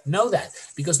know that?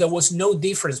 Because there was no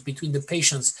difference between the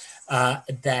patients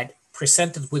that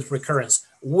presented with recurrence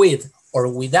with or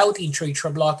without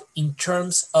intra-atrial block in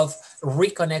terms of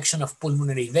reconnection of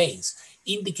pulmonary veins.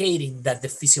 indicating that the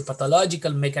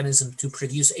physiopathological mechanism to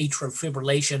produce atrial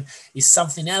fibrillation is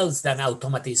something else than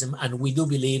automatism, and we do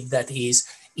believe that is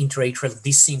intraatrial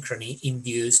dysynchrony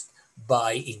induced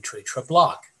by intraatrial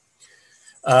block.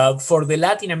 For the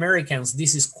Latin Americans,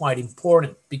 this is quite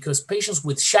important because patients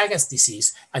with Chagas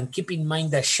disease, and keep in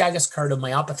mind that Chagas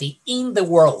cardiomyopathy in the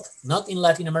world, not in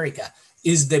Latin America,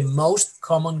 is the most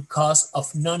common cause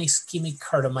of non-ischemic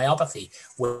cardiomyopathy,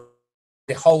 with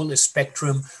the whole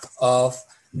spectrum of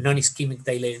non-ischemic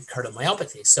dilated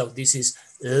cardiomyopathy. So this is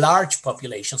large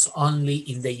populations. Only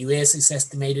in the US is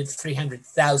estimated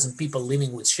 300,000 people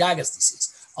living with Chagas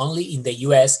disease, only in the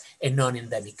US, a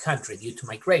non-endemic country due to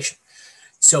migration.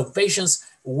 So patients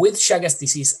with Chagas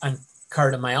disease and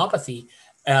cardiomyopathy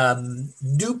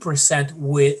do present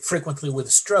frequently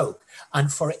with stroke.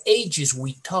 And for ages,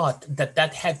 we thought that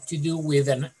that had to do with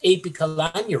an apical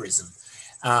aneurysm.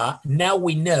 Now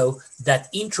we know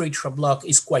that intraatrial block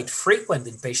is quite frequent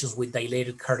in patients with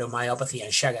dilated cardiomyopathy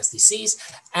and Chagas disease,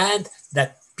 and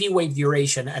that P-wave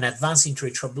duration and advanced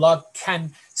intraatrial block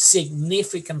can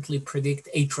significantly predict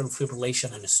atrial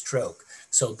fibrillation and stroke.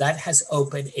 So that has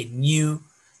opened a new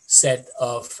set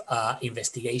of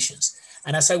investigations.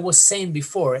 And as I was saying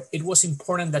before, it was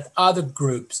important that other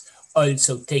groups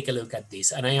also take a look at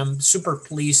this. And I am super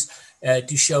pleased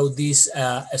to show this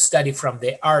study from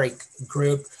the ARIC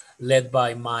group led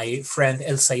by my friend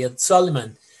El Sayed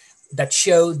Soliman that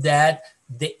showed that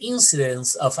the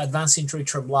incidence of advanced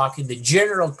intraatrial block in the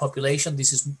general population,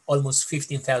 this is almost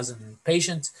 15,000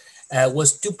 patients,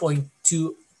 was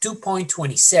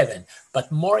 2.27.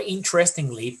 But more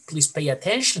interestingly, please pay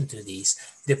attention to this,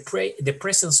 the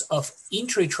presence of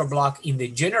intraatrial block in the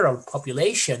general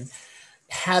population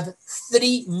had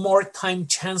 3 more time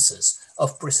chances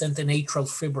of presenting atrial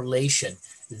fibrillation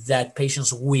than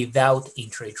patients without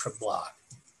intraatrial block.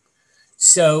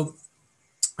 So,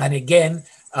 and again,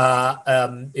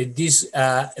 this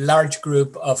large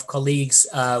group of colleagues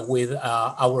with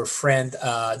our friend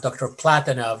Dr.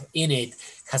 Platonov in it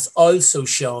has also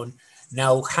shown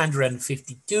now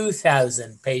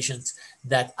 152,000 patients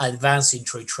that advanced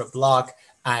intraatrial block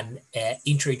and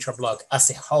intraatrial block as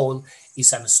a whole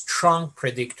is a strong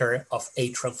predictor of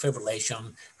atrial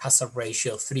fibrillation, hazard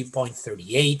ratio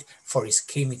 3.38, for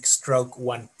ischemic stroke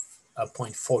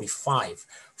 1.45,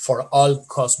 for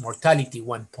all-cause mortality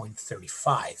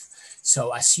 1.35.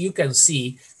 So as you can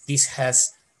see, this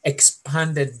has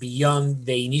expanded beyond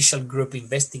the initial group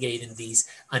investigating this,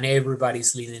 and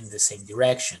everybody's leading in the same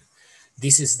direction.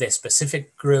 This is the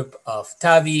specific group of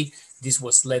TAVI. This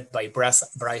was led by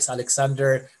Bryce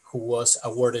Alexander, who was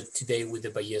awarded today with the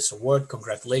Bayes Award.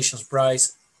 Congratulations,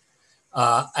 Bryce.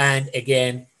 And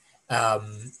again,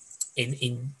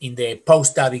 in the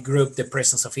post-TAVI group, the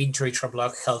presence of intraatrial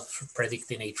block helps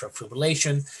predicting atrial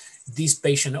fibrillation. This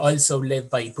patient, also led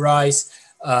by Bryce,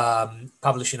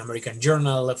 published in American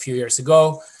Journal a few years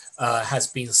ago, has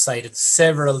been cited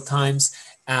several times,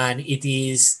 and it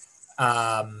is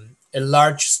a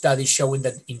large study showing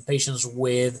that in patients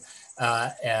with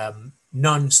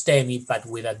non-STEMI but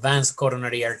with advanced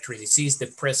coronary artery disease, the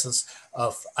presence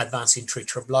of advanced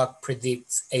intraatrial block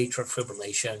predicts atrial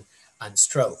fibrillation and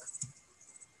stroke.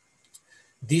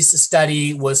 This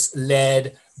study was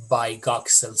led by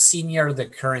Goxel Sr., the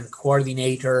current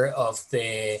coordinator of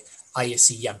the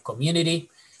ISE Young Community,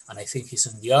 and I think he's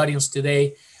in the audience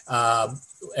today,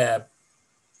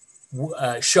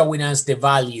 showing us the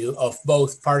value of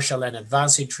both partial and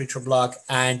advanced intraatrial block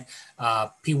and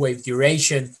P-wave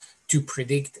duration to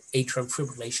predict atrial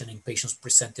fibrillation in patients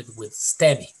presented with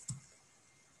STEMI.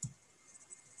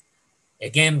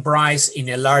 Again, Bryce, in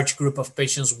a large group of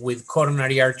patients with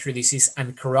coronary artery disease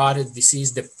and carotid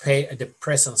disease, the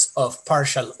presence of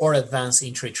partial or advanced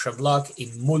intraatrial block in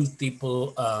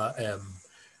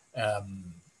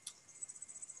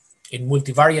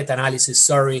multivariate analysis,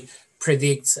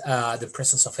 predicts the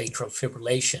presence of atrial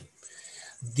fibrillation.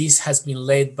 This has been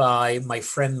led by my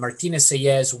friend Martinez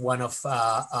Sayez, one of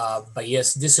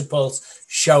Bayes' disciples,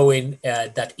 showing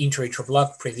that intraatrial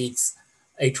block predicts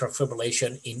atrial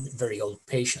fibrillation in very old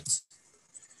patients.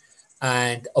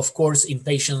 And of course, in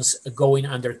patients going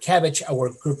under CABG, our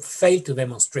group failed to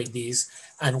demonstrate this.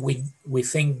 And we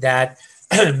think that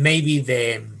maybe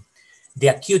the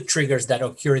acute triggers that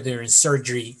occur during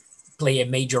surgery play a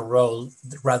major role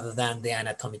rather than the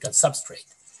anatomical substrate.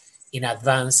 In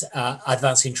advanced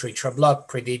intraatrial block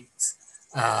predicts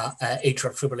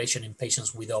atrial fibrillation in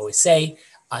patients with OSA,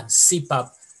 and CPAP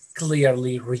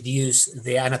clearly reduce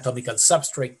the anatomical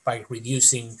substrate by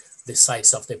reducing the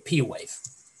size of the P wave.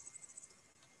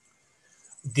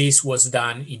 This was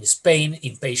done in Spain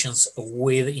in patients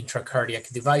with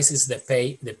intracardiac devices.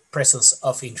 The presence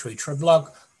of intra-atrial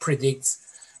block predicts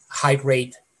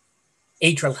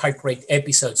atrial heart rate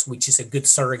episodes, which is a good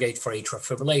surrogate for atrial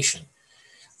fibrillation.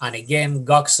 And again,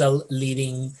 Goxel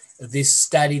leading this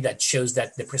study that shows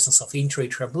that the presence of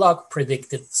intra-atrial block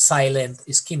predicted silent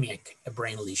ischemic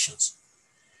brain lesions.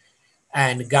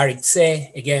 And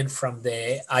Garrett-Se, again from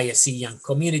the ISE Young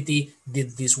community,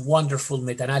 did this wonderful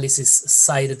meta-analysis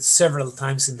cited several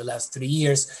times in the last 3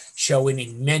 years, showing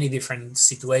in many different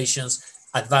situations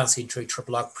advanced intra-atrial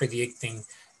block predicting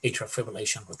atrial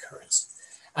fibrillation recurrence.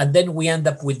 And then we end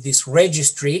up with this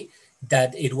registry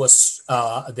that it was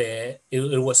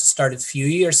started a few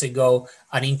years ago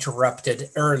and interrupted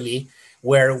early,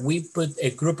 where we put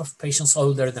a group of patients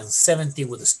older than 70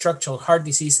 with structural heart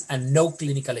disease and no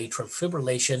clinical atrial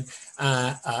fibrillation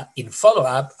in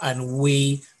follow-up, and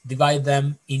we divide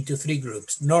them into 3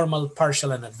 groups: normal,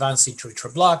 partial, and advanced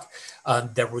intra-atrial block.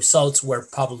 The results were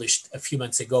published a few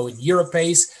months ago in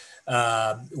Europace.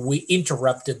 We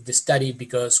interrupted the study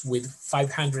because with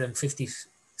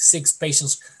 556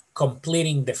 patients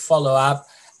completing the follow-up,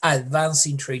 advanced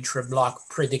intra-atrial block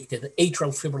predicted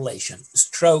atrial fibrillation,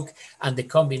 stroke, and the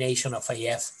combination of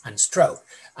AF and stroke.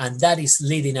 And that is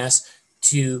leading us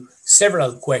to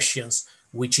several questions,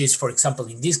 which is, for example,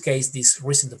 in this case, this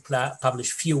recently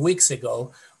published few weeks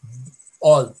ago,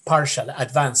 all partial,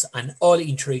 advanced, and all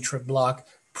intra-atrial block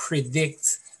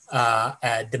predicts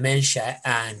dementia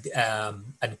and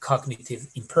cognitive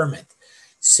impairment.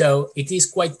 So it is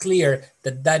quite clear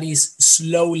that that is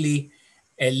slowly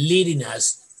leading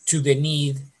us to the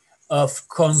need of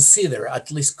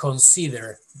at least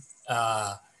consider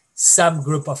some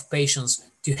group of patients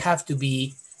to have to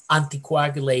be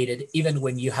anticoagulated even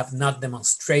when you have not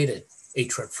demonstrated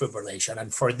atrial fibrillation.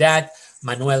 And for that,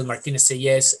 Manuel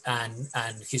Martinez-Seyes and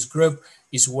his group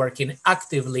is working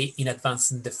actively in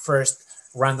advancing the first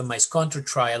randomized control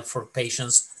trial for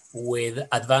patients with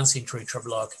advanced intra-atrial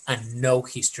block and no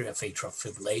history of atrial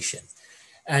fibrillation.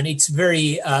 And it's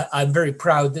I'm very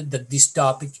proud that this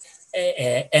topic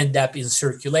end up in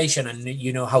circulation, and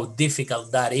you know how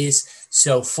difficult that is.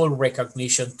 So full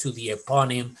recognition to the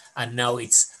eponym, and now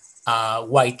it's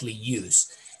widely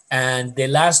used. And the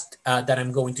last that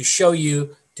I'm going to show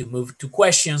you to move to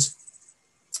questions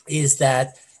is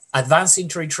that advanced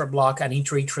intra-atrial block and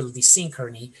intra-atrial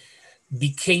desynchrony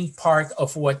became part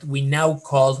of what we now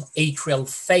call atrial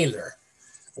failure.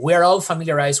 We're all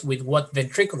familiarized with what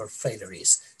ventricular failure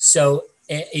is. So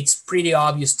it's pretty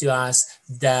obvious to us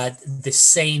that the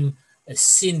same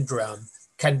syndrome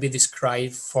can be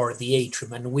described for the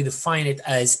atrium. And we define it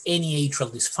as any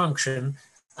atrial dysfunction,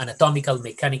 anatomical,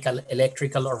 mechanical,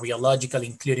 electrical, or rheological,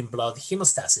 including blood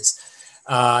hemostasis,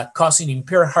 causing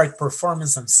impaired heart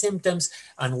performance and symptoms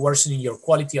and worsening your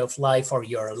quality of life or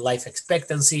your life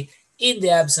expectancy in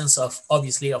the absence of,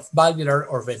 obviously, of valvular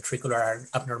or ventricular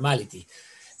abnormality.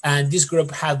 And this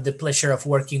group had the pleasure of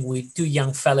working with 2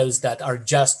 young fellows that are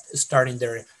just starting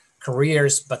their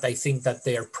careers, but I think that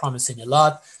they are promising a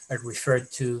lot. I refer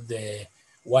to the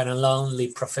one and only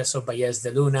Professor Baez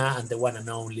de Luna and the one and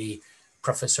only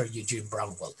Professor Eugene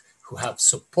Brownwald, who have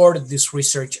supported this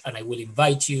research, and I will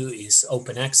invite you. It's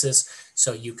open access,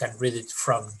 so you can read it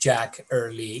from Jack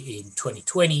early in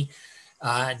 2020.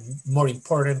 And more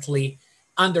importantly,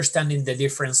 understanding the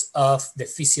difference of the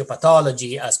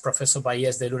physiopathology, as Professor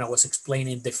Baez de Luna was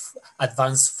explaining, the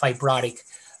advanced fibrotic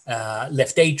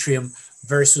left atrium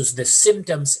versus the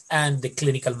symptoms and the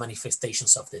clinical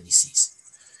manifestations of the disease.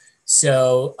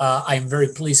 So I'm very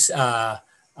pleased to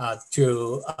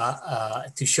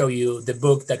show you the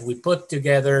book that we put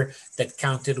together that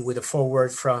counted with a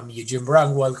foreword from Eugene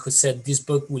Brownwald, who said this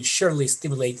book will surely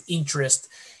stimulate interest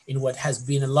in what has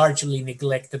been a largely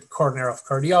neglected corner of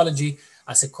cardiology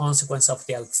as a consequence of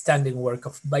the outstanding work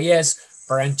of Baez.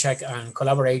 Baranchak and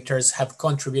collaborators have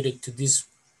contributed to this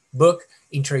book.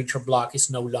 Intra-atrial block is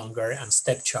no longer a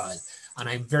stepchild. And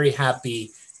I'm very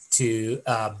happy to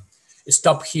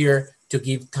stop here to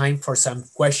give time for some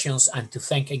questions and to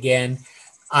thank again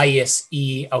ISE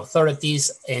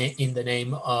authorities in the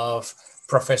name of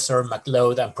Professor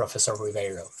McLeod and Professor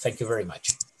Ribeiro. Thank you very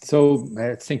much. So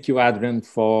thank you, Adrian,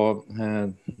 for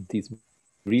this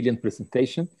brilliant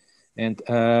presentation. And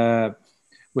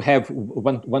we have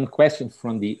one question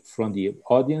from the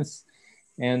audience,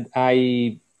 and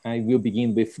I will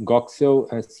begin with Goxel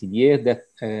Sinier that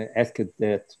asked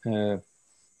that,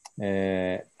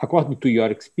 according to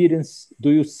your experience, do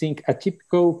you think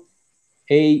atypical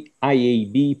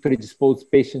IAB predisposed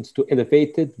patients to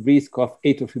elevated risk of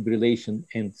atrial fibrillation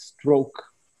and stroke?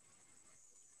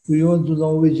 We want to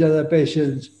know which are the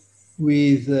patients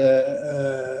with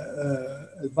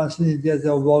advanced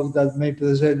intraatrial block that may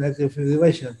present atrial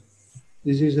fibrillation?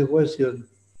 This is the question.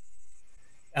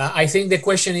 I think the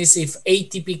question is if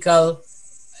atypical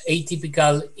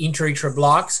intra-atrial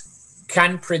blocks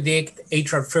can predict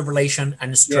atrial fibrillation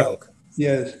and stroke.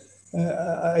 Yes.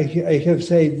 I have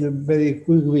said very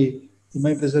quickly in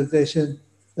my presentation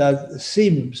that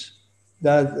SIMS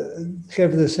that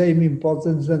have the same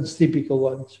importance as typical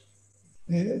ones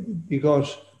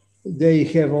because they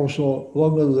have also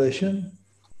longer duration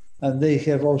and they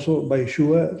have also, by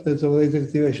sure, retrograde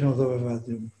activation of the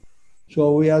verbatim.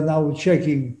 So we are now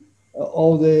checking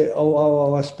all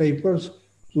our papers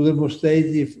to demonstrate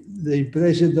if the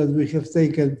impression that we have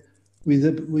taken with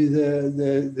the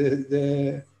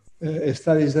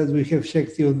studies that we have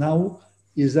checked till now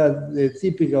is that the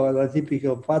typical and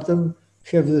atypical pattern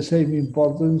have the same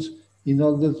importance in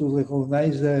order to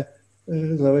recognize the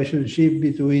relationship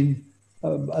between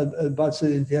advanced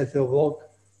intraatrial block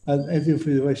and atrial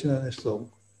fibrillation and stroke.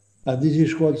 And this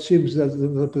is what seems that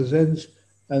represents,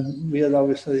 and we are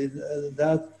now studying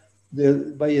that,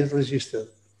 the bias register.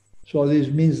 So this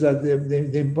means that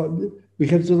we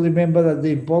have to remember that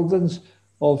the importance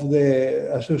of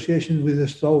the association with the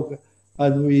stroke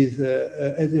and with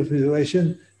atrial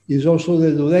fibrillation is also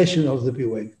the duration of the P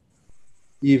wave.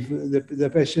 If the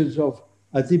patients of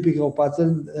atypical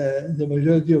pattern, the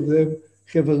majority of them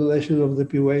have a duration of the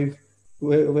P wave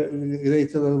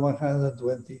greater than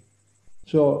 120.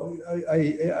 So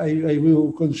I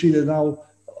will consider now,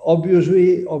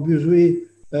 obviously,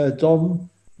 Tom,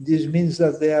 this means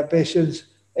that they are patients,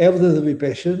 elderly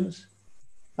patients,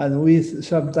 and with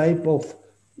some type of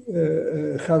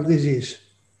heart disease.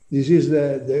 This is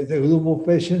the group of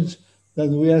patients that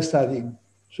we are studying.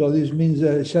 So this means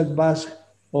a short mask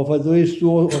of at least 2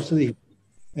 or 3.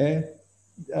 And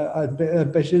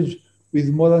patients with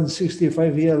more than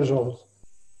 65 years old.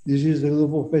 This is the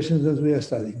group of patients that we are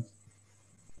studying.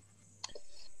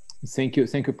 Thank you,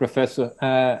 Professor.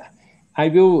 I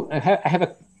have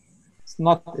a, it's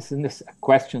not a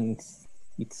question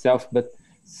itself, but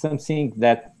something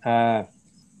that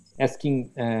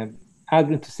asking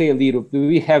Adrian to say a little.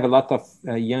 We have a lot of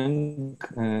young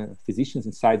physicians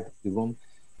inside the room,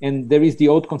 and there is the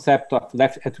old concept of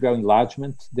left atrial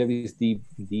enlargement. There is the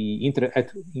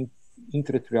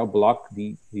intra-atrial block,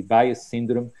 the bias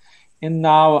syndrome. And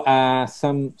now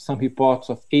some reports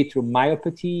of atrial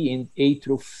myopathy and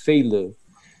atrial failure.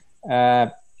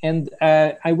 I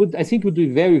think it would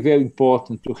be very, very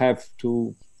important to have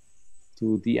to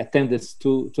the attendants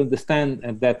to understand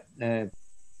that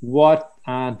what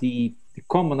are the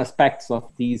common aspects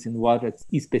of these and what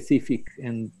is specific.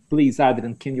 And please,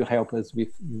 Adrian, can you help us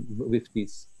with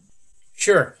this?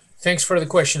 Sure. Thanks for the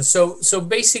question. So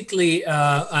basically,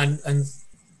 and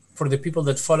for the people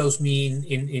that follows me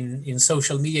in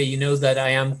social media, you know that I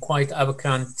am quite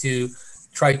advocate to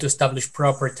try to establish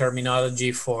proper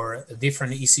terminology for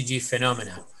different ECG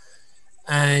phenomena.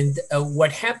 And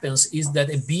what happens is that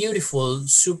a beautiful,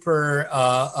 super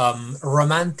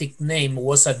romantic name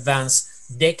was advanced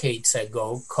decades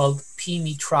ago called P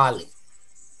mitrale.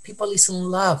 People is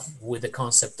in love with the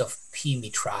concept of P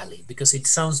mitrale because it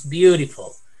sounds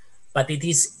beautiful, but it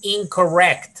is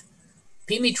incorrect.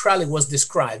 P mitrale was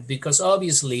described because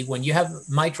obviously when you have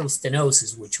mitral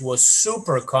stenosis, which was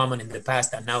super common in the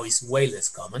past and now is way less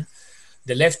common,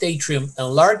 the left atrium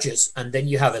enlarges and then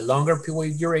you have a longer P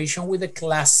wave duration with a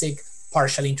classic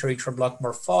partial intra-atrial block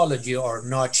morphology or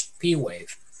notched P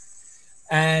wave.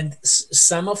 And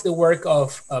some of the work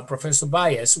of Professor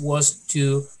Baez was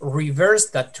to reverse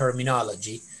that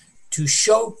terminology to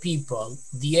show people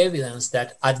the evidence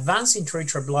that advanced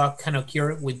intra-atrial block can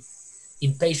occur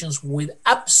in patients with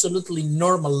absolutely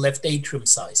normal left atrium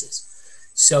sizes.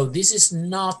 So this is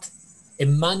not a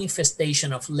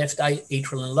manifestation of left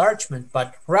atrial enlargement,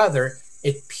 but rather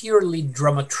a purely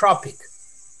dromotropic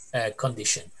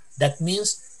condition. That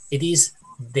means it is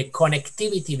the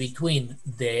connectivity between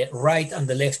the right and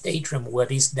the left atrium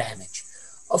what is damaged.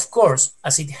 Of course,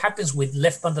 as it happens with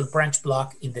left bundle branch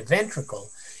block in the ventricle,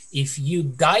 if you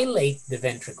dilate the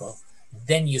ventricle,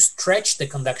 then you stretch the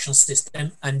conduction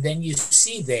system and then you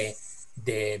see the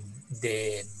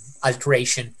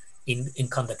alteration in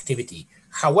conductivity.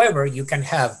 However, you can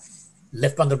have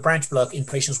left bundle branch block in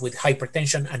patients with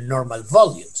hypertension and normal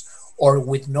volumes, or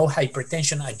with no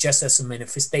hypertension, just as a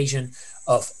manifestation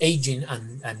of aging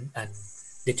and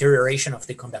deterioration of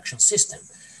the conduction system.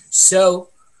 So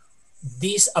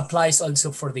this applies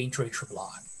also for the intra-atrial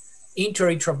block.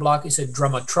 Intra-atrial block is a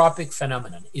dromotropic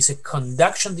phenomenon. It's a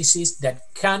conduction disease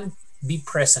that can be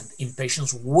present in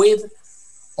patients with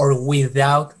or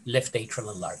without left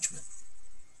atrial enlargement.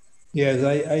 Yes,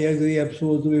 I agree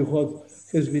absolutely with what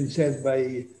has been said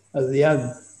by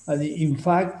Adrian. And in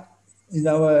fact, in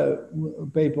our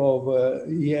paper of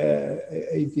year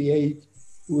 88,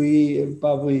 we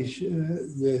published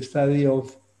the study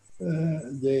of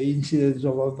the incidence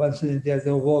of advanced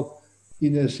theater work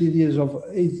in a series of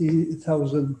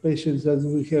 80,000 patients that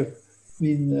we have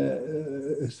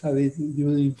been studied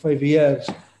during 5 years.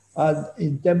 And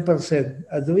in 10%,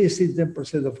 at least in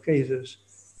 10% of cases,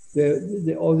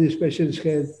 all these patients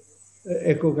had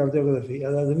echocardiography,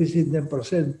 and at least in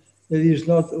 10%, there is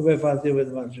not web atrial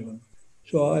enlargement.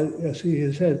 So, as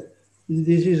he said,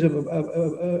 this is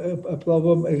a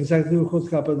problem exactly what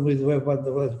happened with web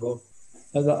atrial.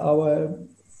 And our,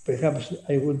 perhaps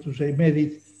I want to say,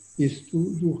 merit is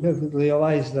to have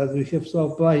realized that we have to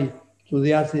apply to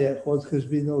the atria what has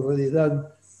been already done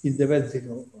in the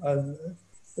ventricle. And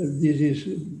this is,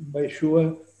 by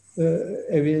sure,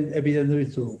 evidently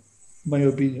true, my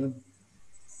opinion.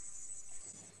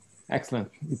 Excellent.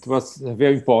 It was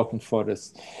very important for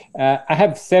us. I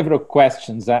have several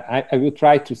questions. I will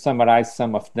try to summarize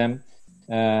some of them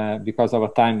because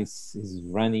our time is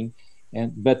running.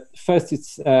 But first,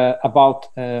 it's about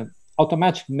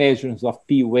automatic measurements of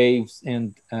P waves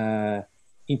and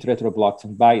intrathecal blocks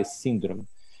and bias syndrome.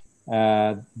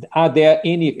 Are there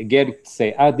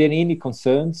any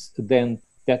concerns then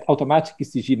that automatic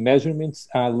ECG measurements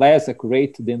are less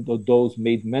accurate than those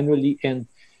made manually? And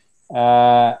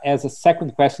as a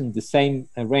second question, the same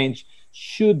range,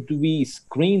 should we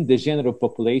screen the general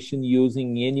population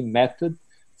using any method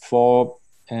for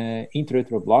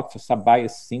intrathecal blocks or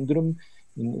sub-bias syndrome,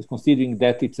 considering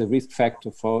that it's a risk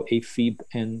factor for AFib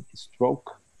and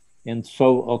stroke? And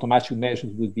so automatic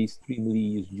measures would be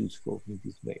extremely useful in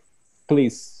this way.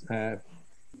 Please,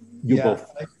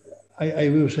 both. I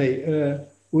will say,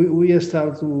 we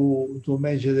start to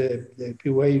measure the P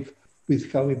wave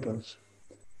with calipers.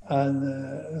 And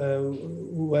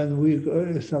when we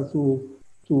start to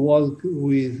work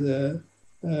with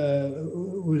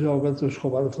Alberto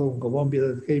Escobar from Colombia,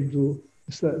 that came to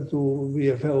be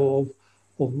a fellow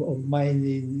of mine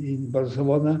in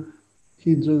Barcelona,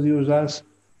 he introduced us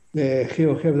the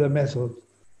GeoGebra method.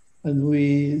 And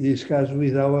we discussed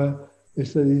with our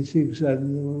statistics,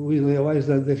 and we realized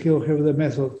that the GeoGebra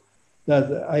method, that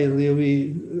I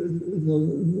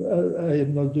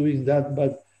am not doing that,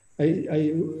 but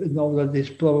I know that it's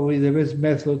probably the best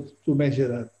method to measure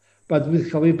that. But with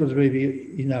calipers may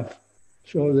be enough.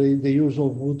 So the use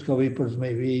of wood calipers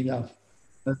may be enough.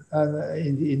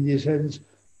 And in this sense,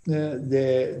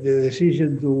 the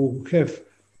decision to have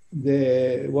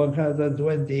the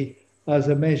 120 as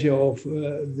a measure of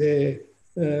the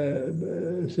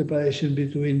separation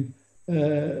between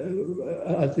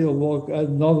atrial block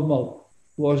and normal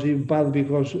was in part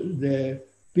because the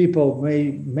people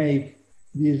may make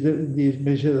this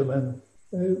measurement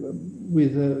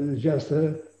with just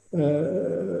a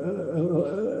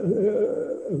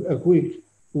quick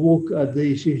look at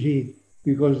the ECG,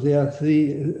 because there are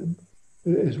three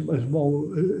small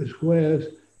squares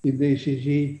in the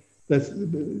ECG that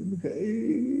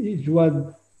each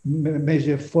one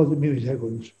measures 40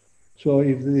 milliseconds. So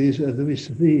if there is at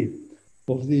least three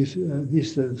of this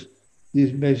distance,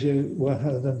 this measure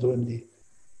 120.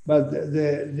 But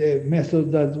the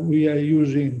method that we are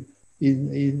using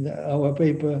in our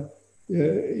paper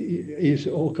is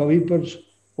all calipers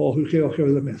or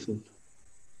GeoGebra method.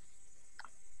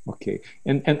 Okay,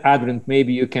 and Adrian,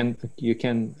 maybe you can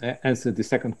answer the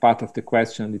second part of the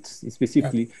question. It's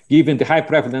specifically given the high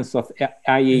prevalence of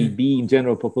IAB in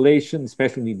general population,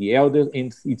 especially in the elder,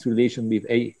 and its relation with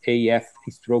AF,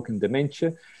 stroke, and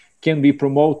dementia. Can we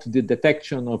promote the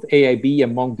detection of AIB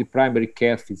among the primary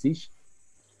care physicians?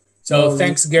 So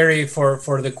thanks, Gary,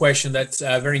 for the question. That's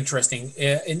very interesting.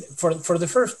 For the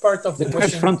first part of the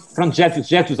question, from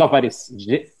Jesus Alvarez.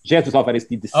 Jesus Alvarez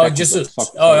did the second. Oh, Jesus.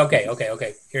 Oh,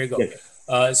 okay. Here you go.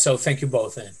 Yes. So thank you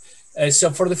both.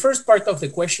 So for the first part of the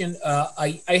question,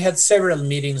 I had several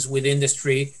meetings with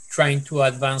industry trying to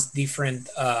advance different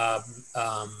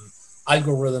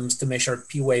algorithms to measure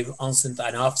P wave onset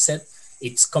and offset.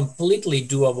 It's completely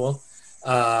doable.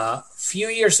 Few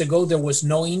years ago, there was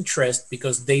no interest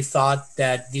because they thought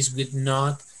that this would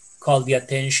not call the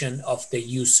attention of the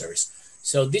users.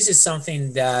 So this is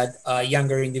something that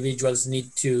younger individuals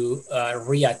need to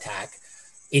re-attack.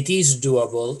 It is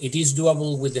doable. It is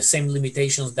doable with the same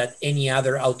limitations that any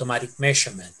other automatic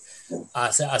measurement.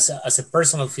 As a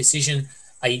personal physician,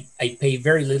 I pay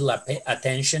very little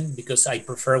attention because I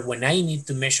prefer when I need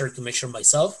to measure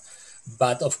myself.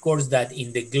 But of course that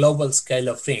in the global scale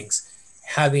of things,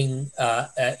 having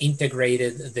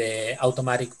integrated the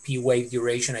automatic P wave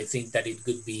duration, I think that it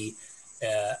could be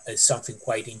something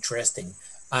quite interesting.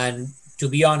 And to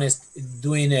be honest,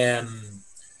 doing a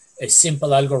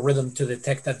simple algorithm to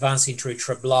detect advanced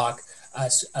intra-atrial block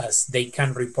as they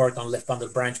can report on left-bundle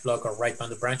branch block or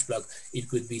right-bundle branch block, it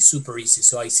could be super easy.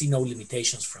 So I see no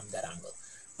limitations from that angle.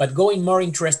 But going more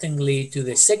interestingly to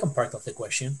the second part of the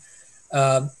question,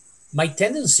 my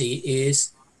tendency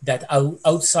is that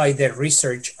outside the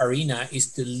research arena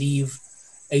is to leave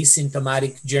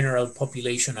asymptomatic general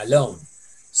population alone.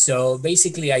 So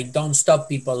basically, I don't stop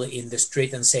people in the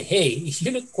street and say, hey,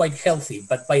 you look quite healthy,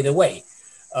 but by the way,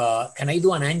 can I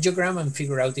do an angiogram and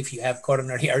figure out if you have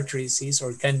coronary artery disease,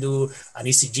 or can do an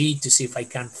ECG to see if I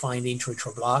can find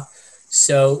intra-atrial block?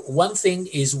 So one thing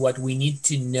is what we need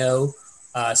to know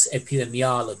as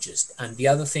epidemiologists, and the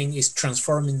other thing is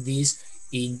transforming this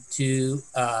into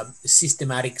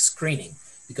systematic screening,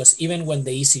 because even when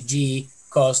the ECG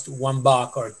costs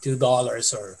 $1 or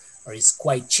 $2 or is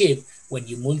quite cheap, when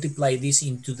you multiply this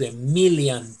into the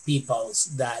million peoples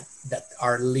that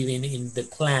are living in the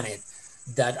planet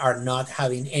that are not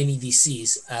having any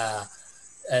disease,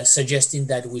 suggesting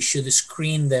that we should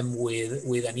screen them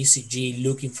with an ECG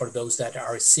looking for those that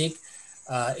are sick,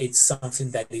 it's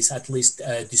something that is at least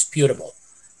disputable.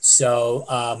 So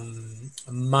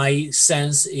my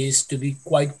sense is to be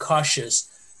quite cautious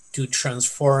to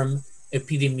transform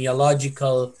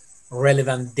epidemiological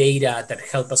relevant data that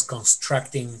help us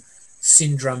constructing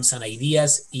syndromes and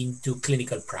ideas into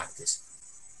clinical practice.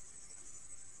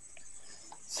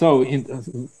 So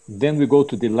then we go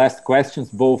to the last questions,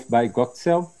 both by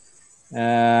Goxel.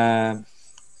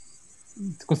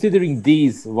 Considering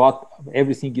these,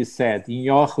 everything you said, in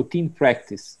your routine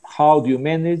practice, how do you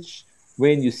manage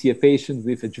when you see a patient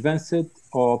with advanced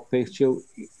or partial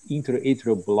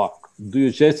intra-atrial block? Do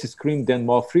you just screen them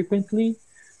more frequently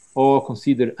or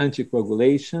consider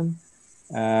anticoagulation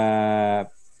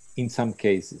in some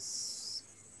cases?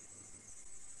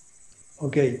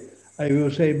 Okay, I will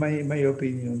say my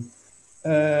opinion.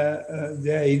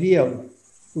 The ideal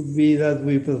would be that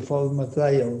we perform a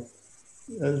trial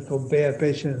and compare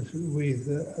patients with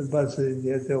advanced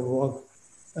intra-atrial block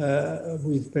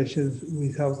with patients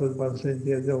without advanced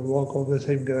intra-atrial block of the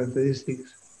same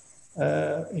characteristics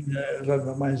in a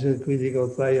randomized clinical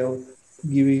trial,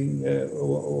 giving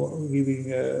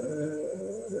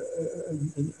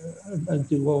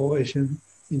anticoagulation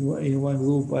in one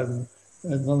group and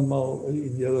normal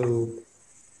in the other group.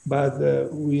 But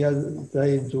we are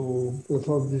trying to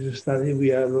perform this study.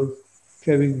 We are not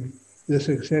having the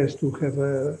success to have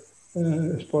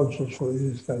sponsors for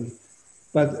this study.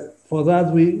 But for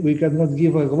that, we cannot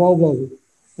give a global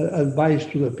advice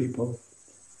to the people.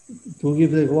 To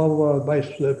give the global advice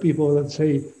to the people that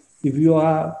say, if you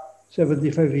are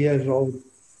 75 years old,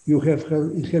 you have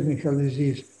ischemic heart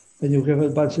disease, and you have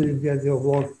advanced intra-atrial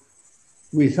block,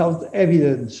 without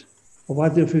evidence of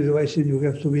atrial fibrillation, you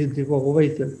have to be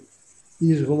anticoagulated.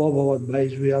 This global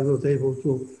advice we are not able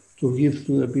to give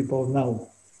to the people now.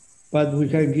 But we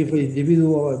can give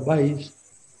individual advice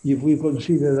if we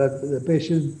consider that the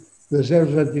patient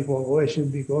deserves anticoagulation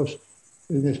because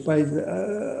in spite,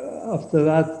 after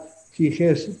that, he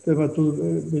has premature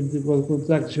ventricular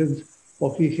contractions,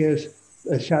 or he has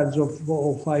a chance of 4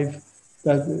 or 5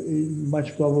 that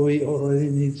much probably already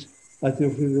needs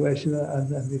atrial fibrillation and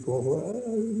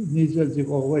needs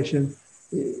anticoagulation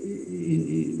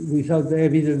without the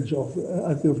evidence of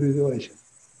atrial fibrillation.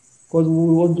 What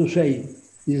we want to say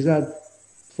is that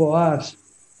for us,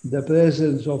 the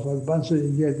presence of advanced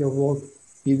intra-atrial block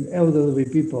in elderly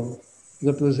people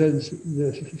represents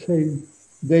the same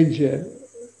danger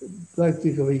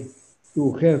practically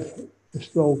to have a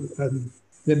stroke and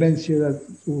dementia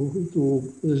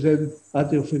to present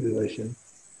atrial fibrillation.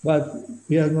 But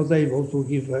we are not able to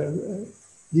give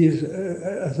this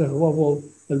as a global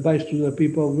advice to the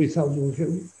people without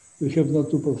we have not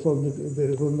to perform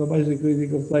the randomized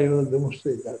clinical trial and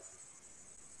demonstrate that.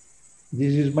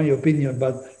 This is my opinion,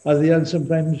 but Adrian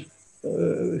sometimes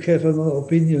have another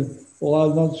opinion or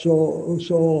are not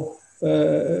so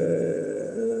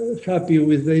happy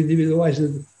with the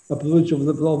individualized approach of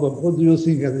the problem. What do you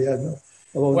think, Adriano?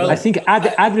 Well, I think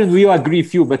Adrian will agree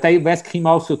with you, but I ask him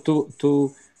also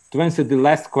to answer the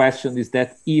last question, is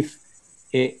that if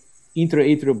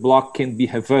intra-atrial block can be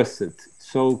reversed.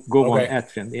 So go on,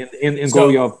 Adrian, and so, go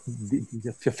your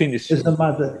finish. Doesn't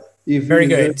matter. Very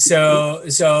good. So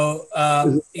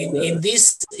in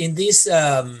this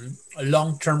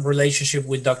long-term relationship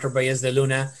with Dr. Baez de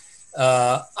Luna,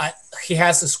 he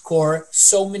has scored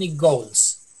so many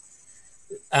goals,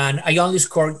 and I only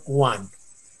scored one,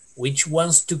 which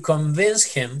wants to convince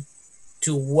him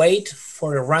to wait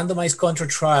for a randomized control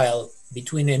trial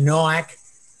between a NOAC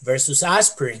versus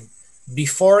aspirin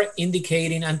before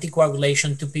indicating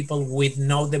anticoagulation to people with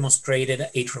no demonstrated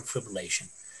atrial fibrillation.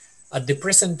 At the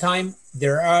present time,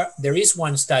 there is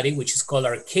one study which is called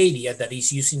Arcadia that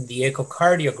is using the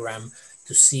echocardiogram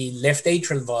to see left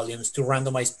atrial volumes to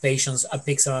randomize patients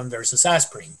apixaban versus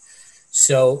aspirin.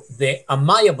 So the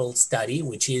amiable study,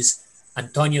 which is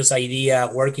Antonio's idea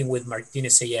working with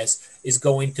Martinez AS, is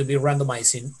going to be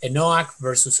randomizing ENOAC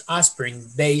versus aspirin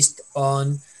based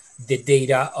on the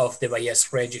data of the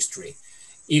Bayes registry.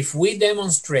 If we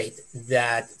demonstrate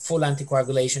that full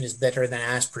anticoagulation is better than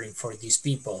aspirin for these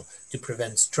people to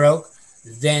prevent stroke,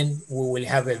 then we will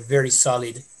have a very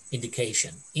solid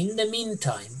indication. In the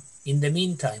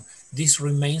meantime, this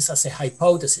remains as a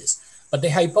hypothesis, but the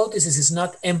hypothesis is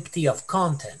not empty of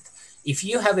content. If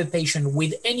you have a patient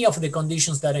with any of the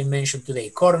conditions that I mentioned today,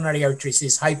 coronary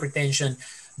arteries, hypertension,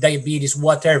 diabetes,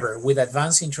 whatever, with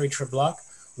advanced intra-atrial block,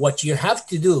 what you have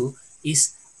to do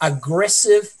is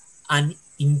aggressive and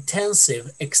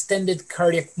intensive extended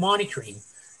cardiac monitoring,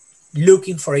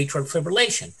 looking for atrial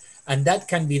fibrillation. And that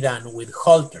can be done with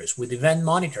Holters, with event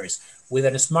monitors, with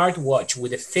a smartwatch,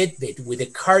 with a Fitbit, with a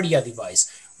Cardia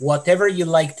device, whatever you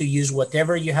like to use,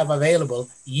 whatever you have available,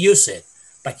 use it.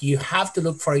 But you have to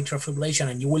look for atrial fibrillation,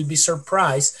 and you will be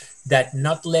surprised that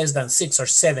not less than 6 or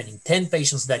 7 in 10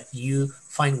 patients that you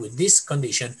find with this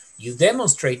condition, you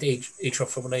demonstrate atrial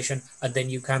fibrillation, and then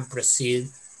you can proceed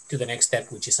to the next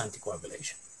step, which is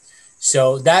anticoagulation.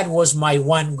 So that was my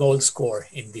one goal score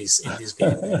in this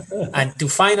game. And to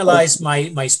finalize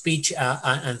my speech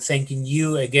and thanking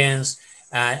you again,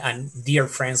 and dear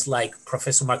friends like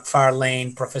Professor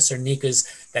McFarlane, Professor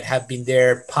Nikas that have been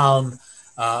there, Palm,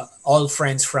 all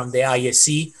friends from the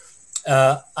ISE,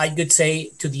 I could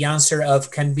say to the answer of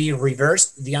can be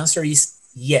reversed, the answer is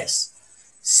yes.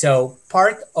 So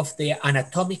part of the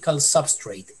anatomical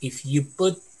substrate, if you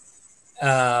put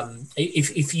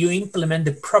if you implement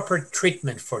the proper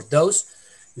treatment for those,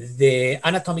 the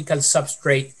anatomical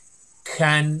substrate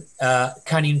can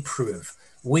improve.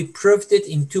 We proved it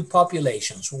in 2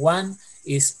 populations. One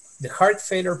is the heart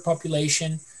failure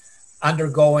population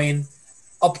undergoing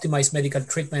optimized medical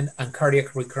treatment and cardiac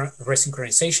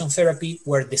resynchronization therapy,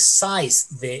 where the size,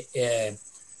 the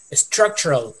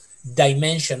structural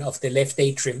dimension of the left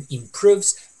atrium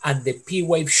improves and the P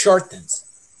wave shortens.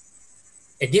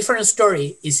 A different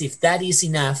story is if that is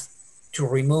enough to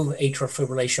remove atrial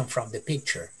fibrillation from the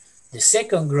picture. The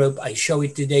second group, I show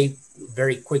it today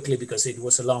very quickly because it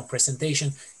was a long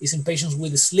presentation, is in patients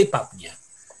with sleep apnea.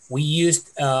 We used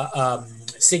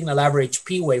signal average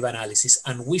P wave analysis,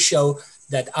 and we show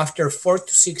that after 4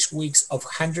 to 6 weeks of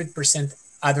 100%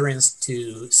 adherence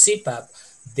to CPAP,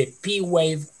 the P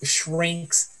wave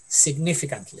shrinks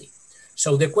significantly.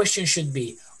 So the question should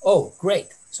be, oh,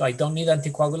 great. So I don't need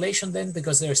anticoagulation then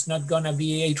because there's not going to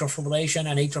be atrial fibrillation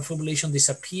and atrial fibrillation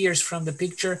disappears from the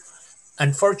picture?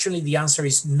 Unfortunately, the answer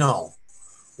is no.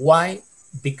 Why?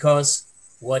 Because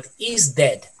what is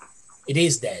dead, it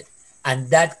is dead. And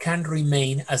that can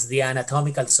remain as the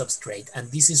anatomical substrate.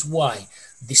 And this is why,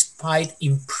 despite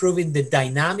improving the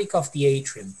dynamic of the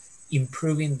atrium,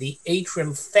 improving the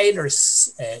atrial failure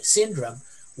syndrome,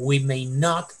 we may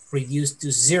not reduce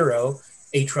to 0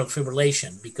 atrial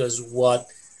fibrillation, because what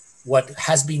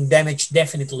has been damaged,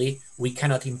 definitely we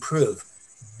cannot improve.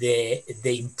 The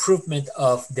improvement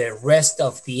of the rest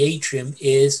of the atrium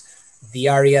is the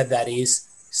area that is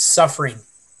suffering,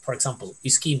 for example,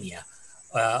 ischemia,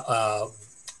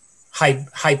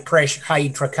 high pressure, high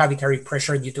intracavitary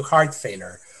pressure due to heart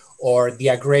failure, or the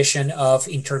aggression of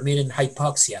intermittent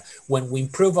hypoxia. When we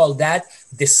improve all that,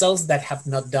 the cells that have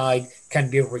not died can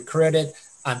be recruited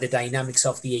and the dynamics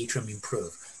of the atrium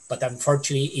improve. But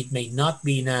unfortunately, it may not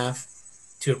be enough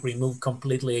to remove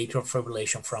completely atrial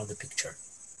fibrillation from the picture.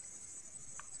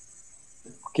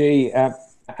 Okay,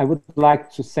 I would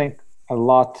like to thank a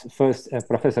lot first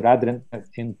Professor Adrian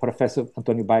and Professor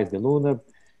Antonio Baez de Luna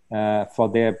for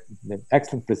their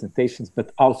excellent presentations,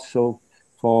 but also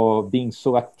for being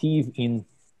so active in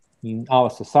our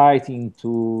society and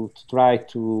to try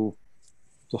to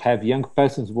have young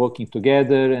persons working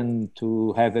together and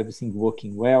to have everything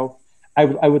working well. I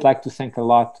would like to thank a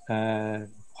lot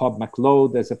Rob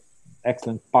McLeod as an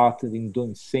excellent partner in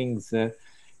doing things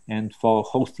and for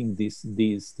hosting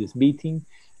this meeting.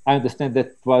 I understand that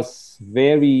it was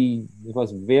very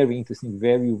interesting,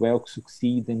 very well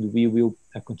succeed, and we will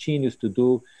continue to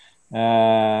do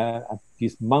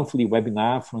this monthly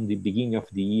webinar from the beginning of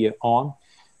the year on.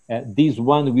 This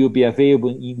one will be available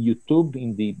in YouTube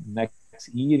in the next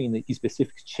year in a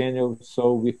specific channel,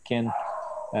 so we can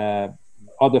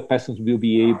other persons will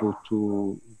be able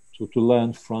to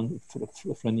learn from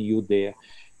you there.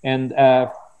 And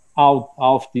all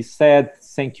of this said,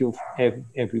 thank you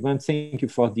everyone. Thank you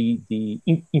for the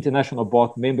international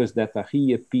board members that are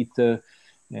here, Peter,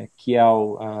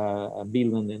 Kiel,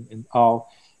 Milan, and all.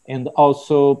 And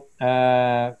also,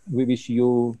 we wish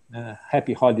you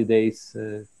happy holidays,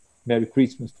 Merry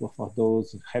Christmas for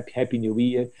those, Happy New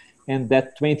Year, and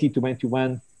that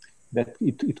 2021, that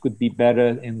it could be better,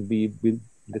 and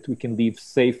that we can live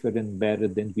safer and better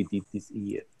than we did this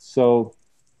year. So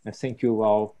thank you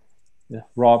all.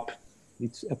 Rob,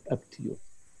 it's up to you.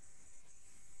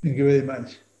 Thank you very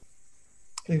much.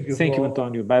 Thank you. Thank you,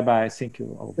 Antonio. Bye-bye. Thank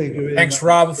you all. Thank you very Thanks, much.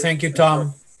 Rob. Thank you,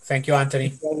 Tom. Thank you,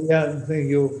 Anthony. Yeah, thank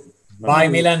you. Bye,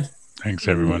 Milan. Thanks,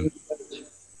 everyone.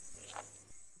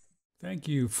 Thank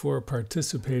you for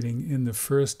participating in the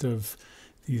first of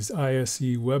these ISE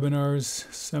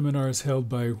webinars, seminars held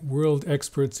by world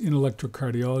experts in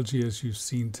electrocardiology, as you've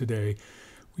seen today.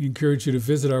 We encourage you to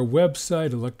visit our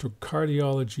website,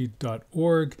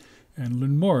 electrocardiology.org, and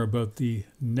learn more about the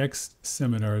next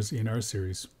seminars in our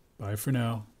series. Bye for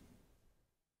now.